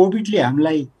जुन कोभिडले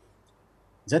हामीलाई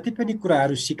जति पनि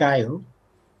कुराहरू सिकायो,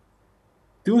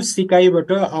 त्यो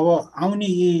सिकाइबाट अब आउने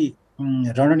यी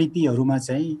रणनीतिहरूमा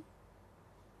चाहिँ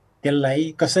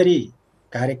त्यसलाई कसरी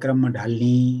कार्यक्रममा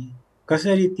ढाल्ने,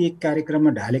 कसरी ती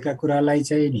कार्यक्रममा ढालेका कुरालाई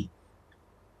चाहिँ नि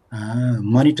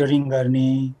मोनिटरिङ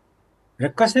गर्ने, र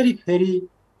कसरी फेरि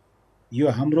यो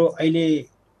हाम्रो अहिले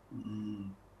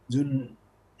जुन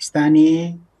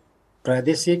स्थानीय,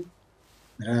 प्रादेशिक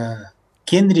र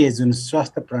केन्द्रीय जुन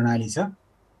स्वास्थ्य प्रणाली छ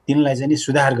तिनलाई चाहिँ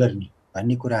सुधार गर्ने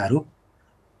भन्ने कुराहरू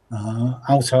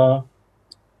आउँछ।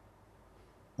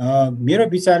 मेरो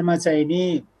विचारमा चाहिँ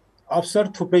नि अवसर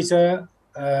थुप्रै छ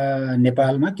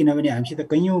नेपालमा, किनभने हामीसित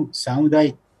कैयौँ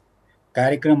सामुदायिक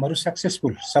कार्यक्रमहरू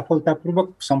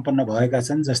सफलतापूर्वक सम्पन्न भएका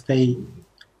छन्। जस्तै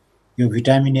यो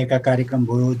भिटामिन ए का कार्यक्रम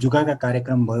भयो, जुकाका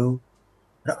कार्यक्रम भयो,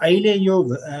 र अहिले यो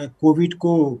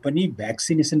कोभिडको पनि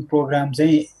भ्याक्सिनेसन प्रोग्राम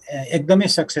चाहिँ एकदमै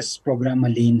सक्सेस प्रोग्राममा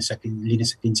लिन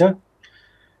सकिन्छ।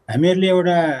 हामीहरूले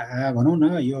एउटा भनौँ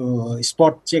न यो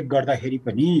स्पट चेक गर्दाखेरि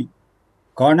पनि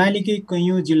कर्णालीकै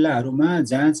कैयौँ जिल्लाहरूमा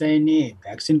जहाँ चाहिँ नि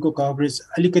भ्याक्सिनको कभरेज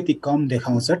अलिकति कम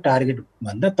देखाउँछ टार्गेट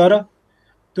भन्दा, तर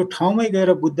त्यो ठाउँमै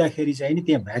गएर बुझ्दाखेरि चाहिँ नि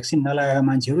त्यहाँ भ्याक्सिन नलागेका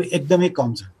मान्छेहरू एकदमै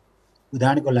कम छन्।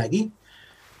 उदाहरणको लागि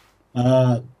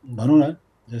भनौँ न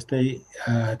जस्तै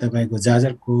तपाईँको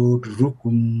जाजरकोट,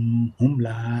 रुकुम,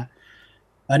 हुम्ला,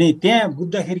 अनि त्यहाँ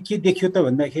बुझ्दाखेरि के देखियो त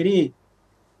भन्दाखेरि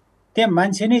त्यहाँ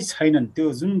मान्छे नै छैनन्।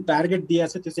 त्यो जुन टार्गेट दिएको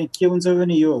छ त्यो चाहिँ के हुन्छ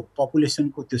भने यो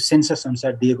पपुलेसनको त्यो सेन्सस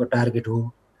अनुसार दिएको टार्गेट हो,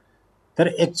 तर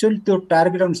एक्चुअल त्यो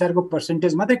टार्गेट अनुसारको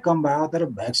पर्सेन्टेज मात्रै कम भयो। तर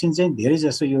भ्याक्सिन चाहिँ धेरै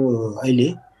जसो यो अहिले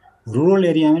रुरल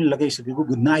एरियामा लगाइसकेको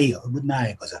बुझ्न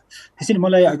आएको छ। त्यसैले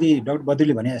मलाई अघि डाक्टर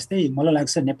बद्रुले भने जस्तै मलाई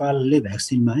लाग्छ नेपालले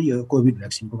भ्याक्सिनमा यो कोभिड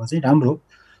भ्याक्सिनको चाहिँ राम्रो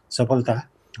सफलता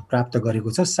प्राप्त गरेको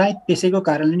छ। सायद त्यसैको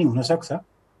कारणले नै हुनसक्छ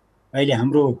अहिले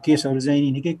हाम्रो केसहरू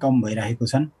चाहिँ निकै कम भइरहेको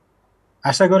छन्।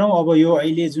 आशा गरौँ अब यो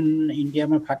अहिले जुन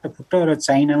इन्डियामा फाटफुट्ट र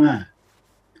चाइनामा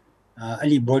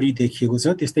अलि बढी देखिएको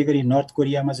छ, त्यस्तै गरी नर्थ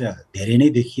कोरियामा चाहिँ धेरै नै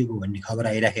देखिएको भन्ने खबर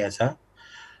आइराखेको छ।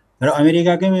 र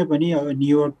अमेरिकाकैमा पनि अब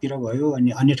न्युयोर्कतिर भयो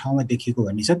अनि अन्य ठाउँमा देखिएको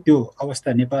भन्ने छ। त्यो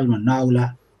अवस्था नेपालमा नआउला।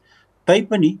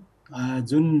 तैपनि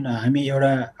जुन हामी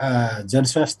एउटा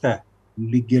जनस्वास्थ्य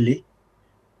विज्ञले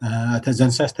अथवा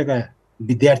जनस्वास्थ्यका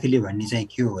विद्यार्थीले भन्ने चाहिँ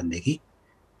के हो भनेदेखि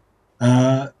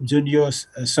जुन यो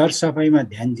सरसफाइमा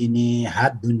ध्यान दिने,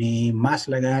 हात धुने, मास्क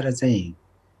लगाएर चाहिँ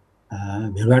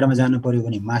भिडभाडमा जानु पर्यो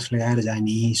भने मास्क लगाएर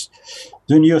जाने,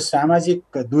 जुन यो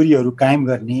सामाजिक दूरीहरू कायम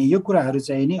गर्ने, यो कुराहरू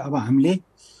चाहिँ नि अब हामीले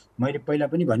मैले पहिला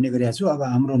पनि भन्ने गरेको छु, अब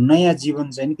हाम्रो नयाँ जीवन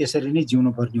चाहिँ नि त्यसरी नै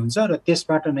जिउनु पर्ने हुन्छ र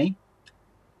त्यसबाट नै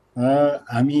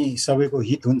हामी सबैको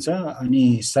हित हुन्छ।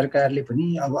 अनि सरकारले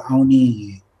पनि अब आउने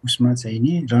उसमा चाहिँ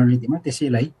नि रणनीतिमा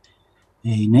त्यसैलाई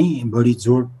नै बढी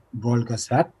जोड बलका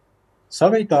साथ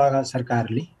सबै तहका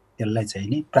सरकारले त्यसलाई चाहिँ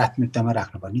नि प्राथमिकतामा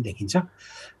राख्नुपर्ने देखिन्छ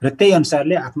र त्यही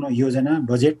अनुसारले आफ्नो योजना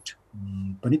बजेट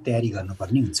पनि तयारी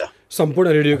गर्नुपर्ने हुन्छ।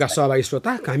 सम्पूर्ण रेडियोका सहभागी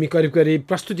श्रोता, हामी करिब करिब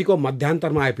प्रस्तुतिको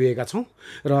मध्यान्तरमा आइपुगेका छौँ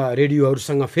र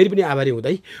रेडियोहरूसँग फेरि पनि आभारी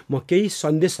हुँदै म केही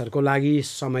सन्देशहरूको लागि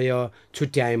समय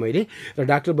छुट्याएँ मैले र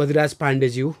डाक्टर बद्रीराज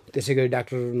पाण्डेज्यू, त्यसै गरी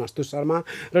डाक्टर नस्तुर शर्मा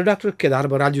र डाक्टर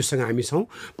केदार बरालज्यूसँग हामी छौँ।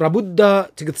 प्रबुद्ध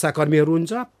चिकित्साकर्मीहरू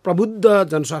हुन्छ,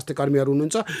 प्रबुद्ध जनस्वास्थ्य कर्मीहरू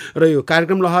हुनुहुन्छ र यो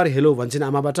कार्यक्रम लहर हेलो भन्छन्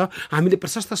आमाबाट हामीले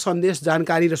प्रशस्त सन्देश,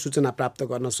 जानकारी र सूचना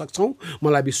प्राप्त गर्न सक्छौँ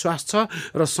मलाई विश्वास छ।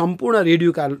 र सम्पूर्ण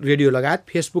रेडियो लगायत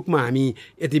फेसबुकमा हामी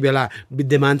यति बेला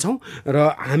विद्यमान छौँ र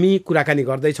हामी कुराकानी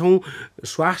गर्दैछौँ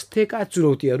स्वास्थ्यका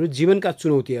चुनौतीहरू, जीवनका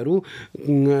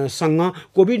चुनौतीहरूसँग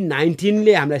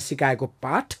कोभिड-19ले हामीलाई सिकाएको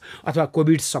पाठ अथवा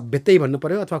कोभिड सभ्यतै भन्नु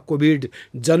पर्यो अथवा कोभिड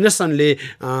जेनेरेसनले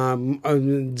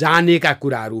जानेका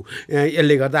कुराहरू,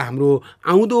 यसले गर्दा हाम्रो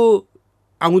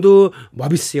आउँदो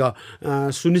भविष्य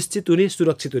सुनिश्चित हुने,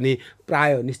 सुरक्षित हुने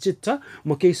प्राय निश्चित छ।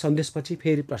 म केही सन्देशपछि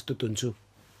फेरि प्रस्तुत हुन्छु।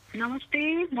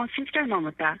 नमस्ते, म सिस्टर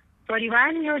ममता।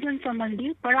 परिवार नियोजन सम्बन्धी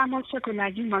परामर्शको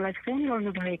लागि मलाई फोन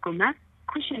गर्नुभएकोमा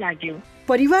खुसी लाग्यो।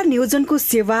 परिवार नियोजनको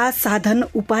सेवा, साधन,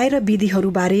 उपाय र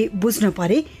विधिहरूबारे बुझ्न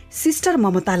परे सिस्टर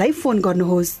ममतालाई फोन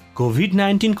गर्नुहोस्।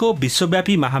 कोभिड-19 को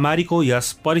विश्वव्यापी महामारीको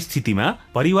यस परिस्थितिमा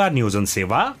परिवार नियोजन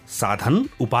सेवा, साधन,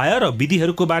 उपाय र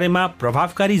विधिहरूको बारेमा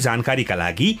प्रभावकारी जानकारीका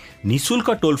लागि निशुल्क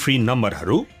टोल फ्री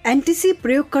नम्बरहरू एनटिसी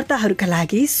प्रयोगकर्ताहरूका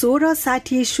लागि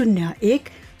 166001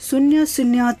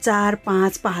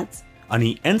 00455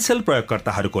 अनि एनसेल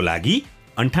प्रयोगकर्ताहरूको लागि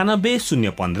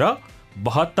 9801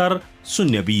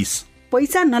 72020।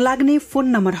 पैसा नलाग्ने फोन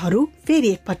नम्बरहरू फेरि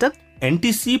एकपटक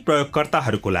एनटिसी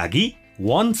प्रयोगकर्ताहरूको लागि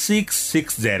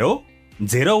 1660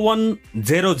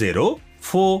 0100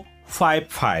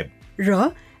 455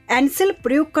 र एनसेल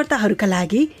प्रयोगकर्ताहरूका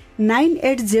लागि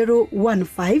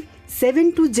 98015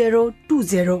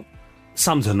 72020।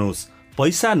 सम्झनुहोस्,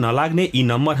 पैसा नलाग्ने यी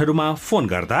नम्बरहरूमा फोन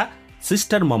गर्दा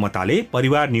सिस्टर ममताले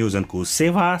परिवार नियोजनको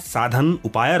सेवा, साधन,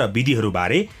 उपाय र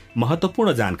विधिहरूबारे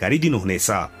महत्त्वपूर्ण जानकारी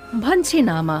दिनुहुनेछ। भन्छे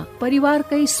नामा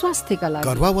परिवारकै स्वास्थ्यका लागि।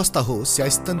 गर्भावस्था होस् या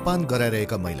स्तनपान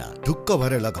गराइरहेका महिला, ढुक्क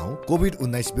भएर लगाऊ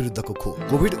कोभिड-19 विरुद्धको खोप।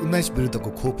 कोभिड-19 विरुद्धको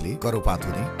खोपले गर्भपात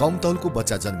हुने, कम तौलको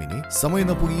बच्चा जन्मिने, समय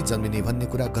नपुगी जन्मिने भन्ने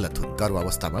कुरा गलत हुन्।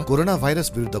 गर्भावस्थामा कोरोना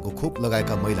भाइरस विरुद्धको खोप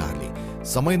लगाएका महिलाहरूले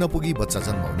समय नपुगी बच्चा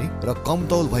जन्माउने र कम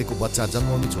तौल भएको बच्चा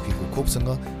जन्माउने जोखिमको खोपसँग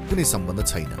कुनै सम्बन्ध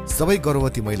छैन। सबै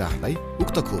गर्भवती महिलाहरूलाई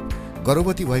उक्त खोप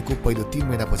गर्भवती भएको पहिलो 3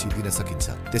 महिनापछि दिन सकिन्छ।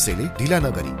 त्यसैले ढिला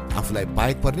नगरी आफूलाई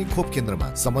बाहेक पर्ने खोप केन्द्रमा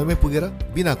समयमै पुगेर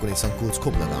बिना कुनै सङ्कोच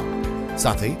खोप लगाऊ।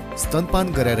 साथै स्तनपान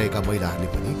गराइरहेका महिलाहरूले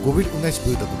पनि कोभिड-19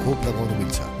 विरुद्धको खोप लगाउनु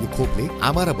मिल्छ। यो खोपले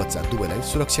आमा र बच्चा दुवैलाई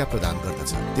सुरक्षा प्रदान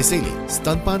गर्दछ। त्यसैले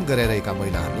स्तनपान गराइरहेका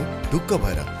महिलाहरूले ढुक्क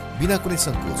भएर बिना कुनै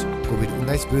सङ्कोच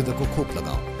कोभिड-19 विरुद्धको खोप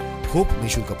लगाऊ। खोप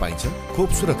निशुल्क पाइन्छ, खोप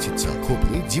सुरक्षित छ,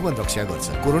 खोपले जीवन रक्षा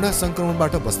गर्छ। कोरोना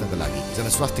संक्रमणबाट बच्नका लागि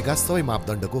जनस्वास्थ्यका सबै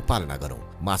मापदण्डको पालना गरौँ।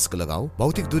 मास्क लगाऊ,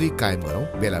 भौतिक दूरी कायम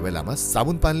गरौँ, बेला बेलामा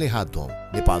साबुन पानीले हात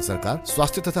धुऔँ। नेपाल सरकार,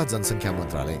 स्वास्थ्य तथा जनसङ्ख्या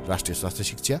मन्त्रालय, राष्ट्रिय स्वास्थ्य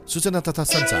शिक्षा, सूचना तथा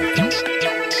सञ्चार।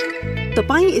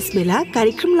 तपाईँ यसबेला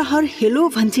कार्यक्रम लहर हेलो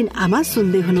भन्छिन आमा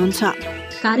सुन्दै हुनुहुन्छ।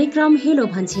 कार्यक्रम हेलो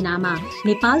भन्छिन आमा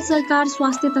नेपाल सरकार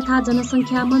स्वास्थ्य तथा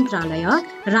जनसङ्ख्या मन्त्रालय,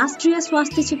 राष्ट्रिय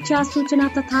स्वास्थ्य शिक्षा, सूचना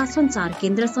तथा सञ्चार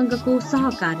केन्द्रसँगको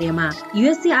सहकार्यमा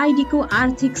USAID को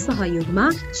आर्थिक सहयोगमा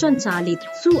सञ्चालित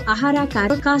Suaahara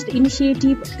broadcast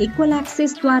initiative equal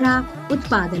access द्वारा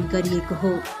उत्पादन गरिएको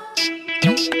हो।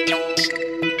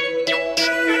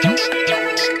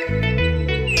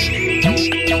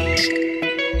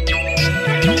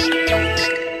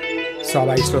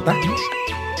 सहभागी श्रोता,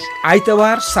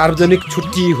 आइतबार सार्वजनिक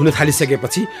छुट्टी हुन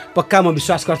थालिसकेपछि पक्का म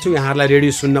विश्वास गर्छु यहाँहरूलाई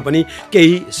रेडियो सुन्न पनि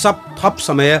केही थप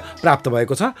समय प्राप्त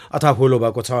भएको छ अथवा होलो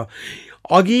भएको छ।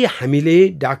 अघि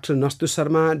हामीले डाक्टर नस्तु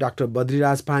शर्मा, डाक्टर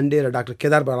बद्रीराज पाण्डे र डाक्टर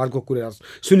केदार बरालको कुरा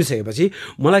सुनिसकेपछि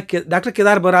मलाई डाक्टर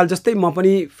केदार बराल जस्तै म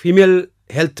पनि female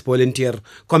health volunteer,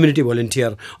 community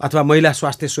volunteer अथवा महिला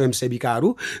स्वास्थ्य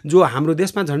स्वयंसेविकाहरू जो हाम्रो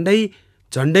देशमा झन्डै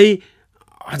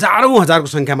हजारौँ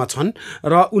सङ्ख्यामा छन्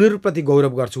र उनीहरूप्रति गौरव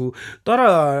गर्छु। तर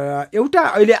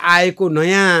एउटा अहिले आएको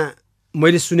नयाँ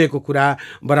मैले सुनेको कुरा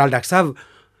बराल डाक्टर साहब,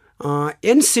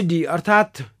 NCD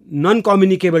अर्थात् नन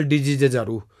कम्युनिकेबल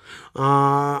डिजिजेजहरू,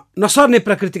 नसर्ने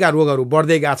प्रकृतिका रोगहरू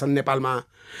बढ्दै गएका छन् नेपालमा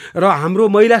र हाम्रो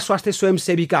महिला स्वास्थ्य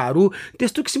स्वयंसेविकाहरू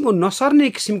त्यस्तो किसिमको नसर्ने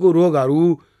किसिमको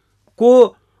रोगहरूको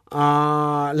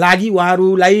लागि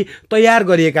उहाँहरूलाई तयार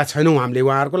गरिएका छैनौँ हामीले।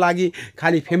 उहाँहरूको लागि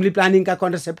खालि फ्यामिली प्लानिङका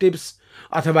कन्ट्रासेप्टिभ्स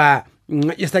अथवा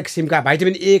यस्ता किसिमका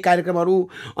भिटामिन ए कार्यक्रमहरू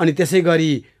अनि त्यसै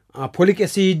गरी फोलिक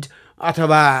एसिड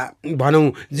अथवा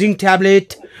भनौँ जिङ्क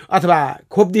ट्याब्लेट अथवा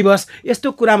खोप दिवस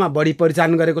यस्तो कुरामा बढी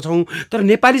परिचालन गरेको छौँ। तर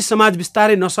नेपाली समाज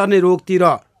बिस्तारै नसर्ने रोगतिर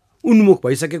उन्मुख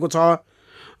भइसकेको छ,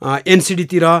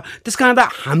 एनसिडीतिर। त्यस कारण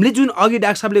हामीले जुन अघि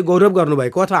डाक्टर साहबले गौरव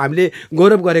गर्नुभएको अथवा हामीले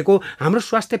गौरव गरेको हाम्रो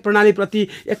स्वास्थ्य प्रणालीप्रति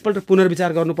एकपल्ट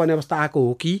पुनर्विचार गर्नुपर्ने अवस्था आएको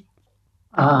हो कि?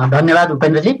 धन्यवाद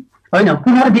उपेन्द्रजी। होइन,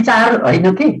 पुनर्विचार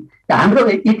होइन कि हाम्रो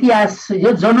इतिहास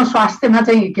यो जनस्वास्थ्यमा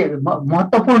चाहिँ के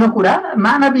महत्त्वपूर्ण कुरा,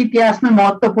 मानव इतिहासमा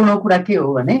महत्त्वपूर्ण कुरा के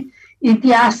हो भने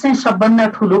इतिहास चाहिँ सबभन्दा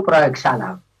ठुलो प्रयोगशाला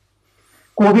हो।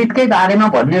 कोभिडकै बारेमा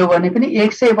भन्ने हो भने पनि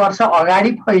 100 वर्ष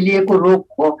अगाडि फैलिएको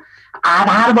रोगको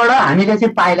आधारबाट हामीले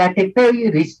चाहिँ पाइला टेक्दै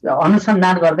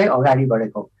अनुसन्धान गर्दै अगाडि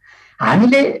बढेको।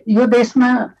 हामीले यो देशमा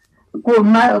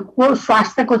को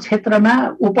स्वास्थ्यको क्षेत्रमा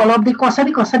उपलब्धि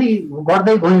कसरी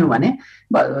गर्दै गयौँ भने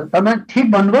तपाईँ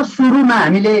ठिक भन्नुभयो, सुरुमा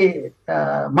हामीले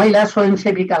महिला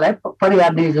स्वयंसेविकालाई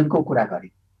परिवार नियोजनको कुरा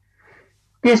गर्यौँ,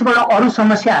 त्यसबाट अरू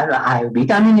समस्याहरू आयो,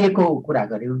 भिटामिन ए को कुरा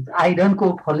गर्यौँ, आइरनको,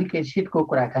 फोलिक एसिडको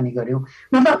कुराकानी गर्यौँ।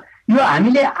 मतलब यो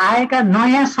हामीले आएका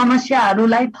नयाँ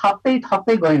समस्याहरूलाई थप्दै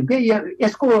गयौँ कि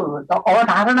यसको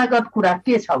अवधारणागत कुरा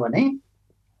के छ भने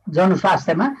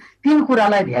जनस्वास्थ्यमा 3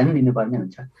 कुरालाई ध्यान दिनुपर्ने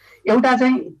हुन्छ। एउटा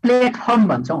चाहिँ प्लेटफर्म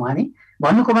भन्छौँ हामी,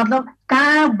 भन्नुको मतलब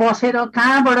कहाँ बसेर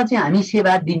कहाँबाट चाहिँ हामी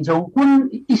सेवा दिन्छौँ, कुन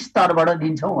स्तरबाट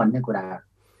दिन्छौँ भन्ने कुरा।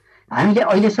 हामीले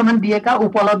अहिलेसम्म दिएका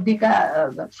उपलब्धिका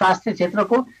स्वास्थ्य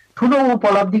क्षेत्रको ठुलो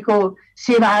उपलब्धिको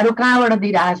सेवाहरू कहाँबाट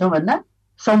दिइरहेछौँ भन्दा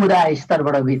समुदाय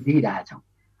स्तरबाट दिइरहेछौँ।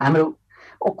 हाम्रो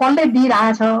कसले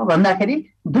दिइरहेछ भन्दाखेरि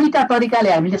 2टा तरिकाले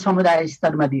हामीले समुदाय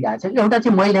स्तरमा दिइरहेछौँ। एउटा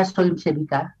चाहिँ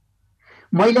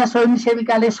महिला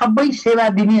स्वयंसेविकाले सबै सेवा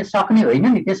दिने सक्ने होइन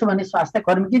नि, त्यसो भने स्वास्थ्य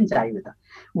कर्मी किन चाहियो त?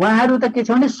 उहाँहरू त के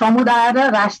छ भने समुदाय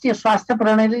र राष्ट्रिय स्वास्थ्य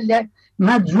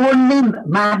प्रणालीमा जोड्ने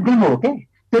माध्यम हो के,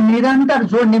 त्यो निरन्तर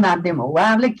जोड्ने माध्यम हो।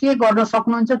 उहाँहरूले के गर्न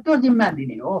सक्नुहुन्छ त्यो जिम्मा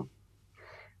दिने हो।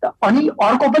 अनि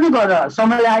अर्को पनि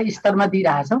समुदाय स्तरमा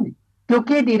दिइरहेछौँ नि, त्यो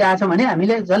के दिइरहेछौँ भने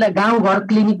हामीले जसलाई गाउँघर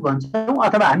क्लिनिक भन्छौँ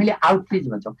अथवा हामीले आउटरिच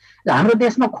भन्छौँ। हाम्रो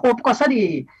देशमा खोप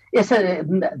कसरी यसो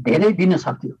धेरै दिन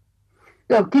सक्यो,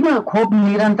 किन खोप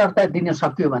निरन्तरता दिन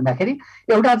सक्यो भन्दाखेरि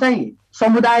एउटा चाहिँ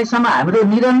समुदायसम्म हाम्रो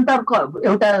निरन्तर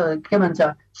एउटा के भन्छ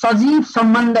सजीव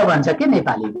सम्बन्ध भन्छ के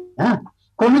नेपालीमा,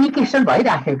 कम्युनिकेसन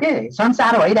भइराख्यो के,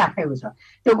 संचार भइराखेको छ।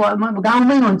 त्यो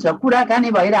गाउँमै हुन्छ,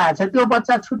 कुराकानी भइरहेछ। त्यो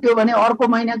बच्चा छुट्यो भने अर्को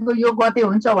महिनाको यो गते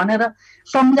हुन्छ भनेर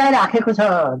सम्झाइराखेको छ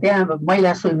त्यहाँ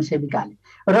महिला स्वयंसेविकाले।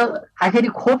 र आखिरी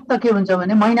खोप त के हुन्छ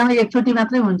भने महिनामा एकचोटि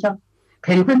मात्रै हुन्छ,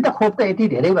 फेरि पनि त खोप त यति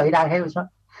धेरै भइराखेको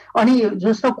छ। अनि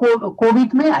जस्तो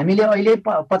कोभिडमै हामीले अहिले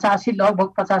 85 लगभग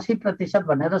 85%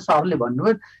 भनेर सरले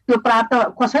भन्नुभयो, त्यो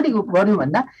प्राप्त कसरी गर्यौँ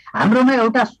भन्दा हाम्रोमा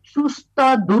एउटा सुस्त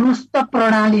दुरुस्त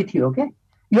प्रणाली थियो के।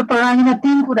 यो प्रणालीमा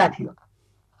 3 कुरा थियो।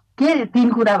 के 3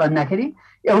 कुरा भन्दाखेरि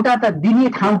एउटा त दिने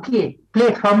ठाउँ के,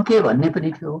 प्लेटफर्म के भन्ने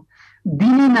पनि थियो,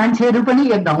 दिने मान्छेहरू पनि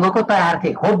एक ढङ्गको तयार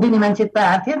थिए, खोप दिने मान्छे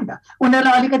तयार थिए नि त।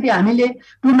 उनीहरूलाई अलिकति हामीले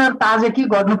पुनर्ताजगी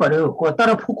गर्नु पर्यो,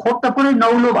 तर खोप त पुरै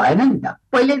नौलो भएन नि त,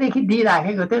 पहिल्यैदेखि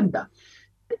दिइराखेको थियो नि त।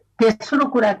 तेस्रो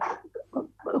कुरा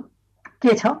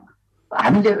के छ,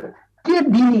 हामीले के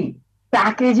दिने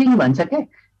प्याकेजिङ भन्छ के,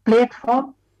 प्लेटफर्म,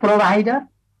 प्रोभाइडर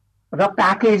र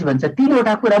प्याकेज भन्छ।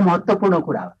 3वटा कुरा महत्त्वपूर्ण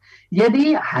कुरा हो।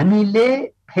 यदि हामीले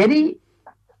फेरि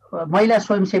महिला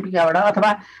स्वयंसेविकाबाट अथवा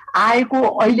आएको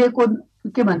अहिलेको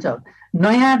के भन्छ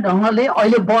नयाँ ढङ्गले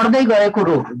अहिले बढ्दै गएको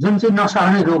रोग, जुन चाहिँ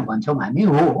नसर्ने रोग भन्छौँ हामी,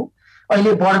 हो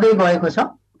अहिले बढ्दै गएको छ।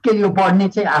 के यो बढ्ने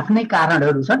चाहिँ आफ्नै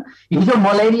कारणहरू छन्। हिजो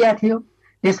मलेरिया थियो,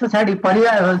 त्यस पछाडि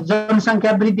परिवार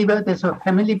जनसङ्ख्या वृद्धि भयो, त्यसो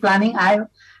फ्यामिली प्लानिङ आयो,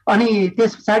 अनि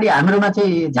त्यस पछाडि हाम्रोमा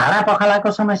चाहिँ झाडा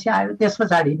पखालाको समस्या आयो, त्यस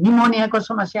पछाडि निमोनियाको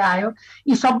समस्या आयो।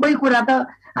 यी सबै कुरा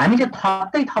त हामीले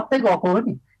थप्दै गएको हो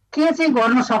नि। के चाहिँ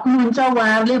गर्न सक्नुहुन्छ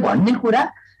उहाँहरूले भन्ने कुरा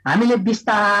हामीले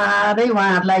बिस्तारै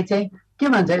उहाँहरूलाई चाहिँ के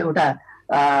भन्छ एउटा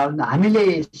हामीले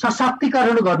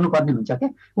सशक्तिकरण गर्नुपर्ने हुन्छ क्या।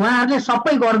 उहाँहरूले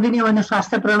सबै गरिदिने भने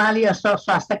स्वास्थ्य प्रणाली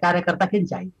स्वास्थ्य कार्यकर्ता किन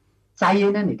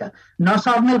चाहिएन नि त।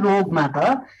 नसर्ने रोगमा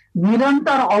त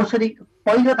निरन्तर औषधि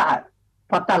पहिलो त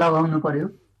पत्ता लगाउनु पर्यो।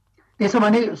 त्यसो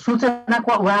भने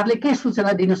सूचनाको उहाँहरूले के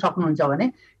सूचना दिन सक्नुहुन्छ भने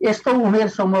यस्तो उमेर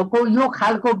समूहको यो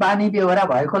खालको बानी बेहोरा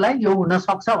भएकोलाई यो हुन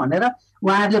सक्छ भनेर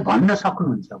उहाँहरूले भन्न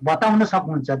सक्नुहुन्छ, बताउन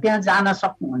सक्नुहुन्छ, त्यहाँ जान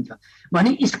सक्नुहुन्छ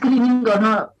भने स्क्रिनिङ गर्न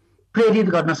प्रेरित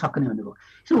गर्न सक्ने हुनुभयो।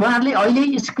 उहाँहरूले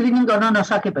अहिले स्क्रिनिङ गर्न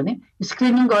नसके पनि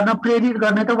स्क्रिनिङ गर्न प्रेरित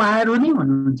गर्ने त उहाँहरू नै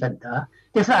हुनुहुन्छ नि त।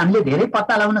 त्यसो हामीले धेरै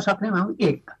पत्ता लगाउन सक्ने भयौँ।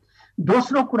 एक।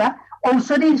 दोस्रो कुरा,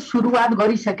 औषधि सुरुवात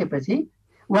गरिसकेपछि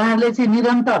उहाँहरूले चाहिँ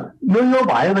निरन्तर यो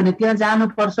भयो भने त्यहाँ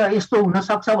जानुपर्छ, यस्तो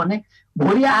हुनसक्छ भने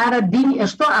भोलि आएर दिन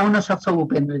यस्तो आउन सक्छ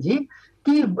उपेन्द्रजी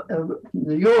कि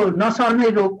यो नसर्ने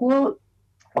रोगको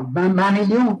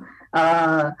मानिलिउँ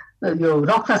यो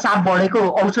रक्तचाप बढेको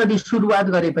औषधि सुरुवात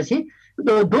गरेपछि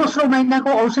दोस्रो महिनाको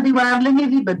औषधि उहाँहरूले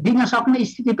नै दिन सक्ने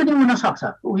स्थिति पनि हुन सक्छ,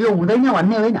 यो हुँदैन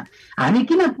भन्ने होइन। हामी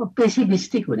किन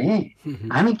पेसिमिस्टिक हुने,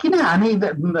 हामी किन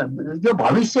यो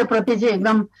भविष्यप्रति चाहिँ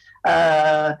एकदम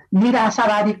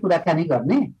निराशावादी कुराकानी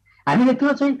गर्ने। हामीले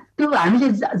त्यो हामीले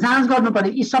जाँच गर्नु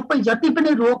पर्यो। यी सबै जति पनि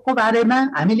रोगको बारेमा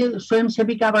हामीले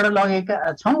स्वयंसेविकाबाट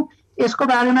लगेका छौँ, यसको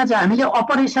बारेमा चाहिँ हामीले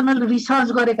अपरेसनल रिसर्च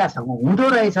गरेका छौँ, हुँदो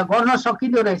रहेछ, गर्न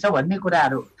सकिँदो रहेछ भन्ने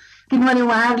कुराहरू। किनभने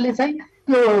उहाँहरूले चाहिँ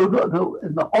त्यो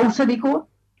औषधिको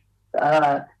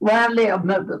उहाँहरूले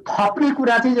थप्ने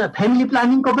कुरा चाहिँ फ्यामिली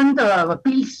प्लानिङको पनि त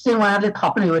पिल्स चाहिँ उहाँहरूले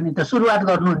थप्ने हो नि त, सुरुवात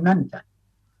गर्नुहुन्न नि त।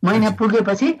 महिना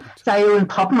पुगेपछि चाहिँ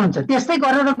थप्नुहुन्छ, त्यस्तै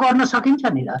गरेर गर्न सकिन्छ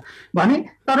नि त भने।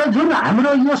 तर जुन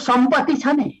हाम्रो यो सम्पत्ति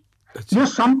छ नि, यो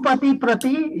सम्पत्ति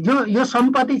प्रति यो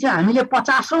सम्पत्ति चाहिँ हामीले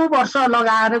 50औं वर्ष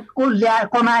लगाएर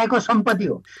कमाएको सम्पत्ति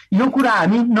हो। यो कुरा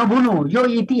हामी नभुलौँ, यो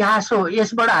इतिहास हो,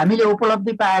 यसबाट हामीले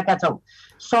उपलब्धि पाएका छौँ।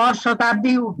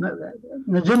 शताब्दी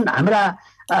जुन हाम्रा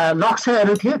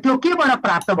लक्ष्यहरू थियो त्यो केबाट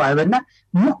प्राप्त भयो भन्दा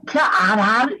मुख्य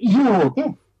आधार यो हो के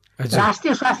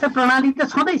राष्ट्रिय स्वास्थ्य प्रणाली त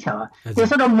छँदैछ।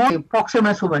 त्यसैले म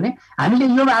पक्षमा छु भने हामीले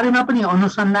यो बारेमा पनि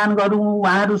अनुसन्धान गरौँ,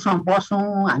 उहाँहरूसँग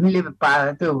बसौँ, हामीले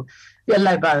त्यो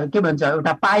त्यसलाई के भन्छ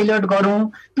एउटा पाइलट गरौँ।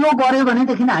 त्यो गऱ्यो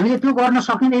भनेदेखि हामीले त्यो गर्न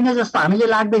सकिँदैन जस्तो हामीले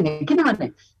लाग्दैन। किनभने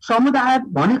समुदाय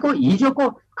भनेको हिजोको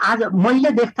आज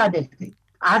मैले देख्दै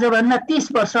आजभन्दा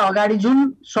 30 वर्ष अगाडि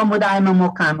जुन समुदायमा म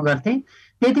काम गर्थेँ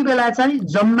त्यति बेला चाहिँ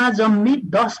जम्मी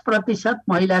 10%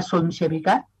 महिला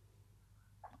स्वयंसेविका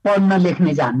पढ्न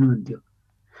लेख्ने जान्नुहुन्थ्यो।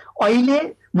 अहिले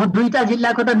म 2टा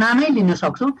जिल्लाको त नामै लिन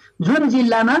सक्छु, जुन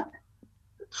जिल्लामा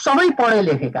सबै पढे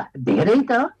लेखेका, धेरै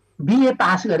त बिए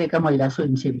पास गरेका महिला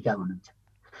स्वयंसेविका हुनुहुन्छ।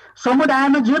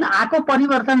 समुदायमा जुन आएको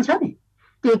परिवर्तन छ नि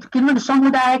त्यो किनभने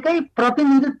समुदायकै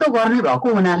प्रतिनिधित्व गर्ने भएको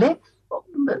हुनाले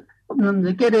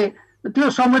के अरे त्यो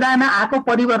समुदायमा आएको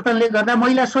परिवर्तनले गर्दा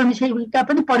महिला स्वयंसेविका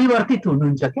पनि परिवर्तित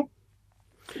हुनुहुन्छ के।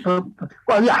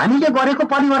 हामीले गरेको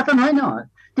परिवर्तन होइन,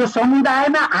 त्यो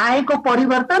समुदायमा आएको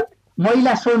परिवर्तन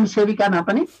महिला स्वयंसेविकामा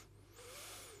पनि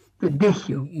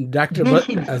देखियो।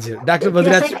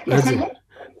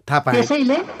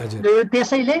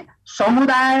 त्यसैले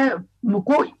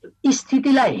समुदायको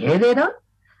स्थितिलाई हेरेर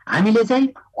हामीले चाहिँ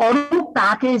अरू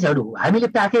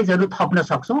प्याकेजहरू थप्न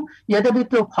सक्छौँ। यद्यपि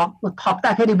त्यो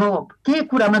थप्दाखेरि म के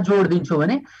कुरामा जोड दिन्छु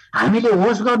भने हामीले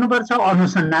होस् गर्नुपर्छ,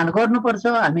 अनुसन्धान गर्नुपर्छ,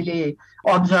 हामीले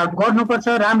अब्जर्भ गर्नुपर्छ,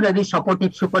 राम्ररी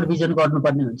सपोर्टिभ सुपरभिजन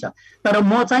गर्नुपर्ने हुन्छ। तर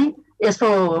म चाहिँ यस्तो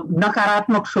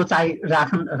नकारात्मक सोचाइ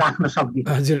राख्न सक्दिनँ।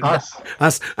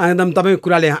 हस्, एकदम तपाईँ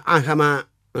कुराले आँखामा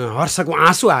हर्षको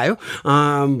आँसु आयो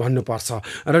भन्नुपर्छ।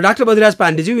 र डाक्टर बद्रीराज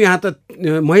पाण्डेज्यू, यहाँ त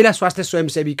महिला स्वास्थ्य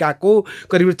स्वयंसेविकाको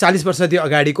करिब 40 वर्षदेखि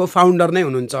अगाडिको फाउन्डर नै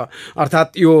हुनुहुन्छ,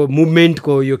 अर्थात् यो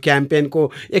मुभमेन्टको, यो क्याम्पेनको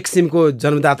एक किसिमको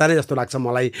जन्मदाता नै जस्तो लाग्छ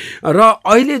मलाई। र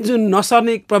अहिले जुन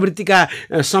नसर्ने प्रवृत्तिका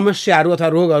समस्याहरू अथवा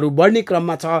रोगहरू बढ्ने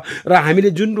क्रममा छ र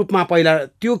हामीले जुन रूपमा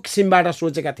पहिला त्यो किसिमबाट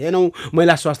सोचेका थिएनौँ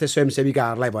महिला स्वास्थ्य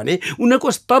स्वयंसेविकाहरूलाई भने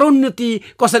उनीहरूको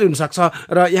स्तरोन्नति कसरी हुनसक्छ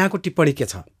र यहाँको टिप्पणी के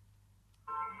छ?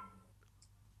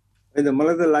 होइन,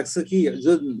 मलाई त लाग्छ कि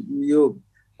जुन यो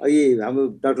अहिले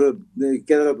हाम्रो डाक्टर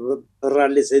केदार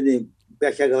बराडले चाहिँ नि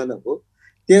व्याख्या गर्नुभयो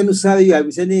त्यही अनुसार यो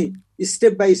हामी चाहिँ नि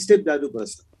स्टेप बाई स्टेप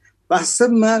जानुपर्छ।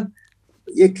 वास्तवमा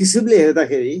एक किसिमले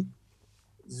हेर्दाखेरि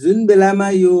जुन बेलामा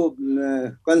यो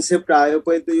कन्सेप्ट आयो,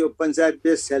 पहिला त यो पञ्चायत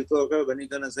बेस्ड हेल्थ वर्कर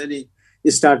भनिकन चाहिँ नि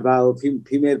स्टार्ट भयो,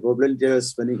 फिमेल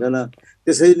भोलन्टियर्स भनिकन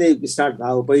त्यसरी नै स्टार्ट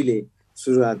भयो पहिले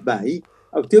सुरुवातमा है।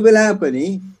 अब त्यो बेलामा पनि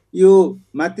यो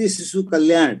मातृ शिशु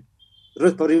कल्याण र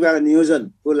परिवार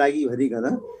नियोजनको लागि भनिकन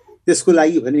त्यसको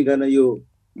लागि भनिकन यो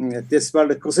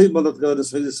त्यसबाट कसरी मद्दत गर्न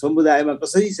सकिन्छ, समुदायमा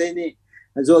कसरी चाहिँ नि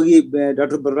जो अघि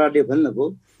डाक्टर बराडले भन्नुभयो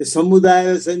त्यो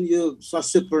समुदाय चाहिँ यो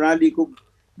स्वास्थ्य प्रणालीको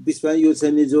बिचमा यो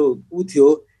चाहिँ नि जो थियो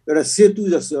एउटा सेतु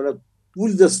जस्तो, एउटा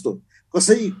पुल जस्तो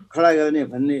कसरी खडा गर्ने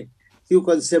भन्ने त्यो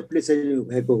कन्सेप्टले चाहिँ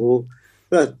भएको हो।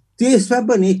 र त्यसमा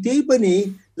पनि त्यही पनि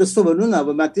जस्तो भनौँ न, अब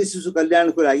मातृ शिशु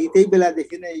कल्याणको लागि त्यही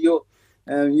बेलादेखि नै यो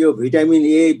vitamin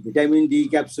A, vitamin D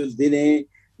capsule दिने,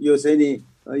 यो चाहिँ नि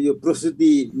यो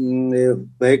प्रसुति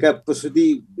भएका प्रसुति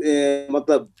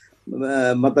मतलब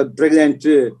प्रेग्नेन्ट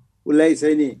उसलाई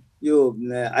चाहिँ नि यो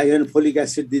आइरन फोलिक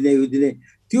एसिड दिने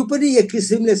त्यो पनि एक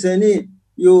किसिमले चाहिँ नि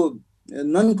यो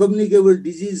नन कम्युनिकेबल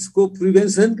डिजिजको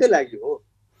प्रिभेन्सनकै लागि हो।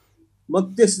 म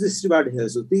त्यस दृष्टिबाट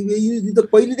हेर्छु। यो त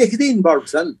पहिलेदेखि नै इन्भल्भ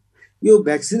छन्। यो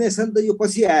भ्याक्सिनेसन त यो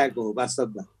पछि आएको हो।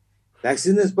 वास्तवमा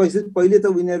भ्याक्सिनेसन पहिले त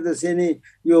उनीहरूले चाहिँ नि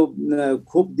यो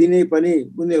खोप दिने पनि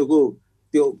उनीहरूको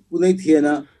त्यो कुनै थिएन,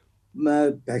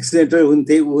 भ्याक्सिनेटर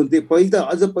हुन्थे पहिले त।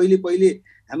 अझ पहिले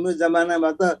हाम्रो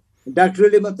जमानामा त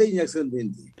डाक्टरले मात्रै इन्जेक्सन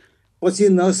दिन्थे। पछि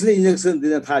नर्सले इन्जेक्सन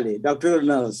दिन थाले, डाक्टर र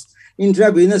नर्स।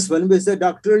 इन्ट्राभिनस भनेपछि त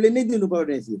डाक्टरले नै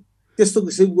दिनुपर्ने थियो, त्यस्तो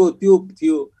किसिमको त्यो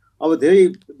थियो। अब धेरै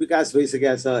विकास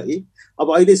भइसकेको छ है। अब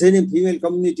अहिले चाहिँ नि फिमेल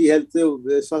कम्युनिटी हेल्थ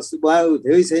स्वास्थ्य उहाँहरू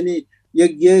धेरै चाहिँ नि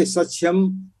यज्ञ सक्षम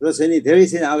र चाहिँ नि धेरै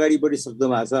चाहिँ अगाडि बढिसक्नु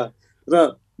भएको छ।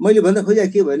 र मैले भन्न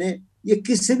खोजेको के भने यो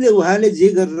किसिमले उहाँले जे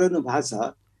गरिरहनु भएको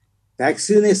छ,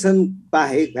 भ्याक्सिनेसन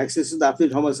बाहेक, भ्याक्सिनेसन त आफ्नै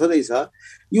ठाउँमा छँदैछ,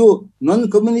 यो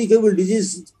नन कम्युनिकेबल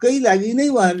डिजिजकै लागि नै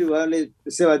उहाँले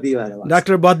सेवा दिनुभयो।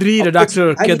 डाक्टर बद्री र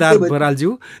डाक्टर केदार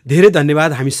बरालज्यू, धेरै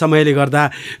धन्यवाद। हामी समयले गर्दा,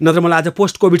 नत्र मलाई आज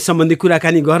पोस्ट कोभिड सम्बन्धी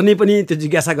कुराकानी गर्ने पनि त्यो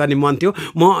जिज्ञासा गर्ने मन थियो।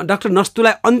 म डाक्टर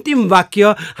नस्तुलाई अन्तिम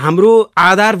वाक्य हाम्रो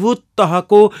आधारभूत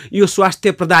तहको यो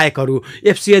स्वास्थ्य प्रदायकहरू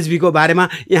FCHBको बारेमा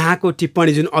यहाँको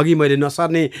टिप्पणी जुन अघि मैले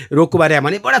नसर्ने रोगको बारेमा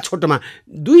भने बडा छोटोमा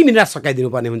 2 मिनट सकाइदिनु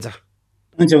पर्ने हुन्छ।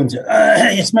 हुन्छ।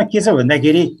 यसमा के छ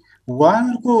भन्दाखेरि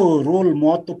उहाँहरूको रोल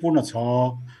महत्त्वपूर्ण छ,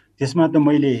 त्यसमा त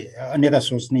मैले अन्यथा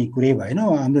सोच्ने कुरै भएन,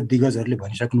 हाम्रो दिग्गजहरूले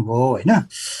भनिसक्नुभयो होइन।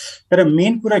 तर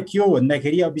मेन कुरा के हो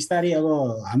भन्दाखेरि अब बिस्तारै अब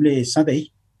हामीले सधैँ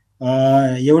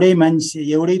एउटै मान्छे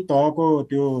एउटै तहको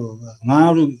त्यो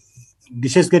उहाँहरू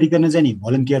विशेष गरिकन चाहिँ नि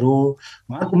भलन्टियर हो,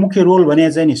 उहाँहरूको मुख्य रोल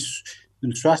भने चाहिँ नि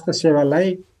स्वास्थ्य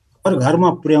सेवालाई घर घरमा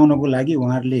पुर्याउनको लागि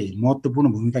उहाँहरूले महत्त्वपूर्ण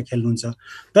भूमिका खेल्नुहुन्छ।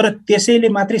 तर त्यसैले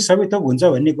मात्रै सबै थोक हुन्छ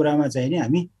भन्ने कुरामा चाहिँ नि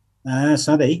हामी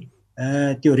सधैँ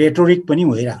त्यो रेटोरिक पनि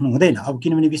भइराख्नु हुँदैन। अब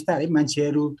किनभने बिस्तारै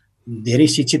मान्छेहरू धेरै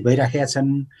शिक्षित भइराखेका छन्,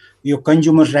 यो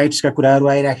कन्ज्युमर राइट्सका कुराहरू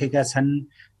आइराखेका छन्,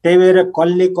 त्यही भएर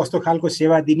कसले कस्तो खालको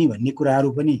सेवा दिने भन्ने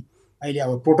कुराहरू पनि अहिले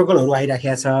अब प्रोटोकलहरू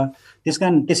आइराखेका छ।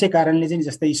 त्यसै कारणले चाहिँ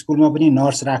जस्तै स्कुलमा पनि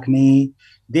नर्स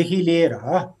राख्नेदेखि लिएर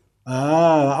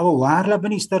अब उहाँहरूलाई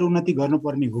पनि स्तर उन्नति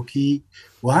गर्नुपर्ने हो कि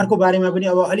उहाँहरूको बारेमा पनि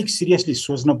अब अलिक सिरियसली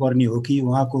सोच्न पर्ने हो कि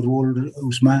उहाँको रोल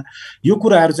उसमा, यो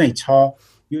कुराहरू चाहिँ छ।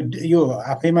 यो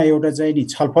आफैमा एउटा चाहिँ नि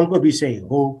छलफलको विषय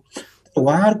हो।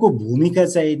 उहाँहरूको भूमिका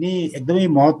चाहिँ नि एकदमै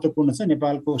महत्त्वपूर्ण छ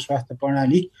नेपालको स्वास्थ्य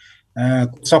प्रणाली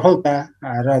सफलता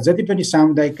र जति पनि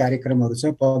सामुदायिक कार्यक्रमहरू छ,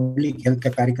 पब्लिक हेल्थका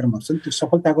कार्यक्रमहरू छन्, त्यो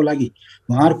सफलताको लागि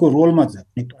उहाँहरूको रोलमा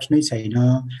कुनै प्रश्नै छैन।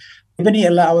 पनि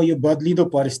यसलाई अब यो बदलिँदो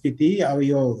परिस्थिति, अब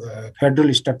यो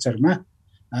फेडरल स्ट्रक्चरमा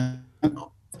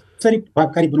कसरी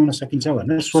प्रभावकारी बनाउन सकिन्छ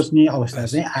भनेर सोच्ने अवस्था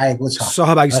चाहिँ आएको छ।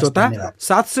 सहभागी श्रोता,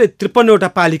 753वटा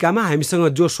पालिकामा हामीसँग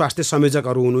जो स्वास्थ्य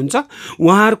संयोजकहरू हुनुहुन्छ,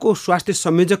 उहाँहरूको स्वास्थ्य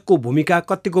संयोजकको भूमिका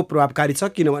कतिको प्रभावकारी छ,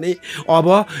 किनभने अब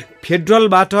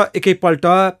फेडरलबाट एकैपल्ट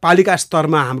पालिका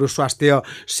स्तरमा हाम्रो स्वास्थ्य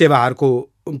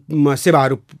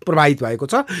सेवाहरू प्रभावित भएको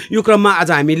छ। यो क्रममा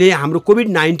आज हामीले हाम्रो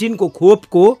कोभिड-19 को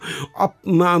खोपको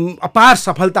अपार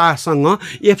सफलतासँग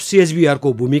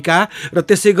FCHBहरूको भूमिका र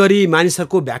त्यसै गरी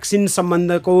मानिसहरूको भ्याक्सिन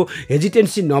सम्बन्धको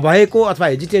हेजिटेन्सी नभएको अथवा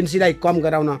हेजिटेन्सीलाई कम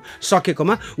गराउन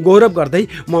सकेकोमा गौरव गर्दै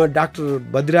म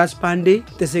डाक्टर बद्रीराज पाण्डे,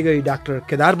 त्यसै गरी डाक्टर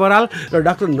केदार बराल र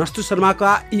डाक्टर नस्तु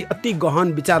शर्माका यी अति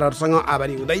गहन विचारहरूसँग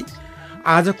आभारी हुँदै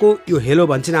आजको यो हेलो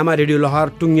भन्छिनामा रेडियो लहर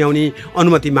टुङ्ग्याउने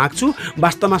अनुमति माग्छु।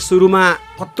 वास्तवमा सुरुमा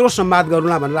कत्रो संवाद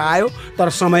गरौँला भनेर आयो, तर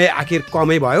समय आखिर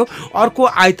कमै भयो। अर्को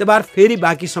आइतबार फेरि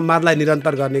बाँकी संवादलाई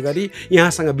निरन्तर गर्ने गरी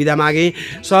यहाँसँग बिदा मागे।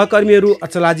 सहकर्मीहरू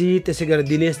अचलाजी, त्यसै गरी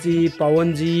दिनेशजी,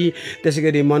 पवनजी, त्यसै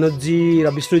गरी मनोजजी र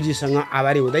विष्णुजीसँग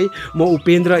आभारी हुँदै म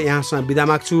उपेन्द्र यहाँसँग बिदा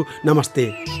माग्छु। नमस्ते।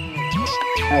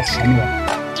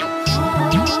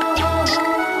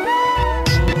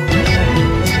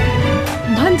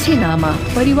 भन्छिनामा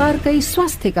परिवारकै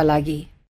स्वास्थ्यका लागि।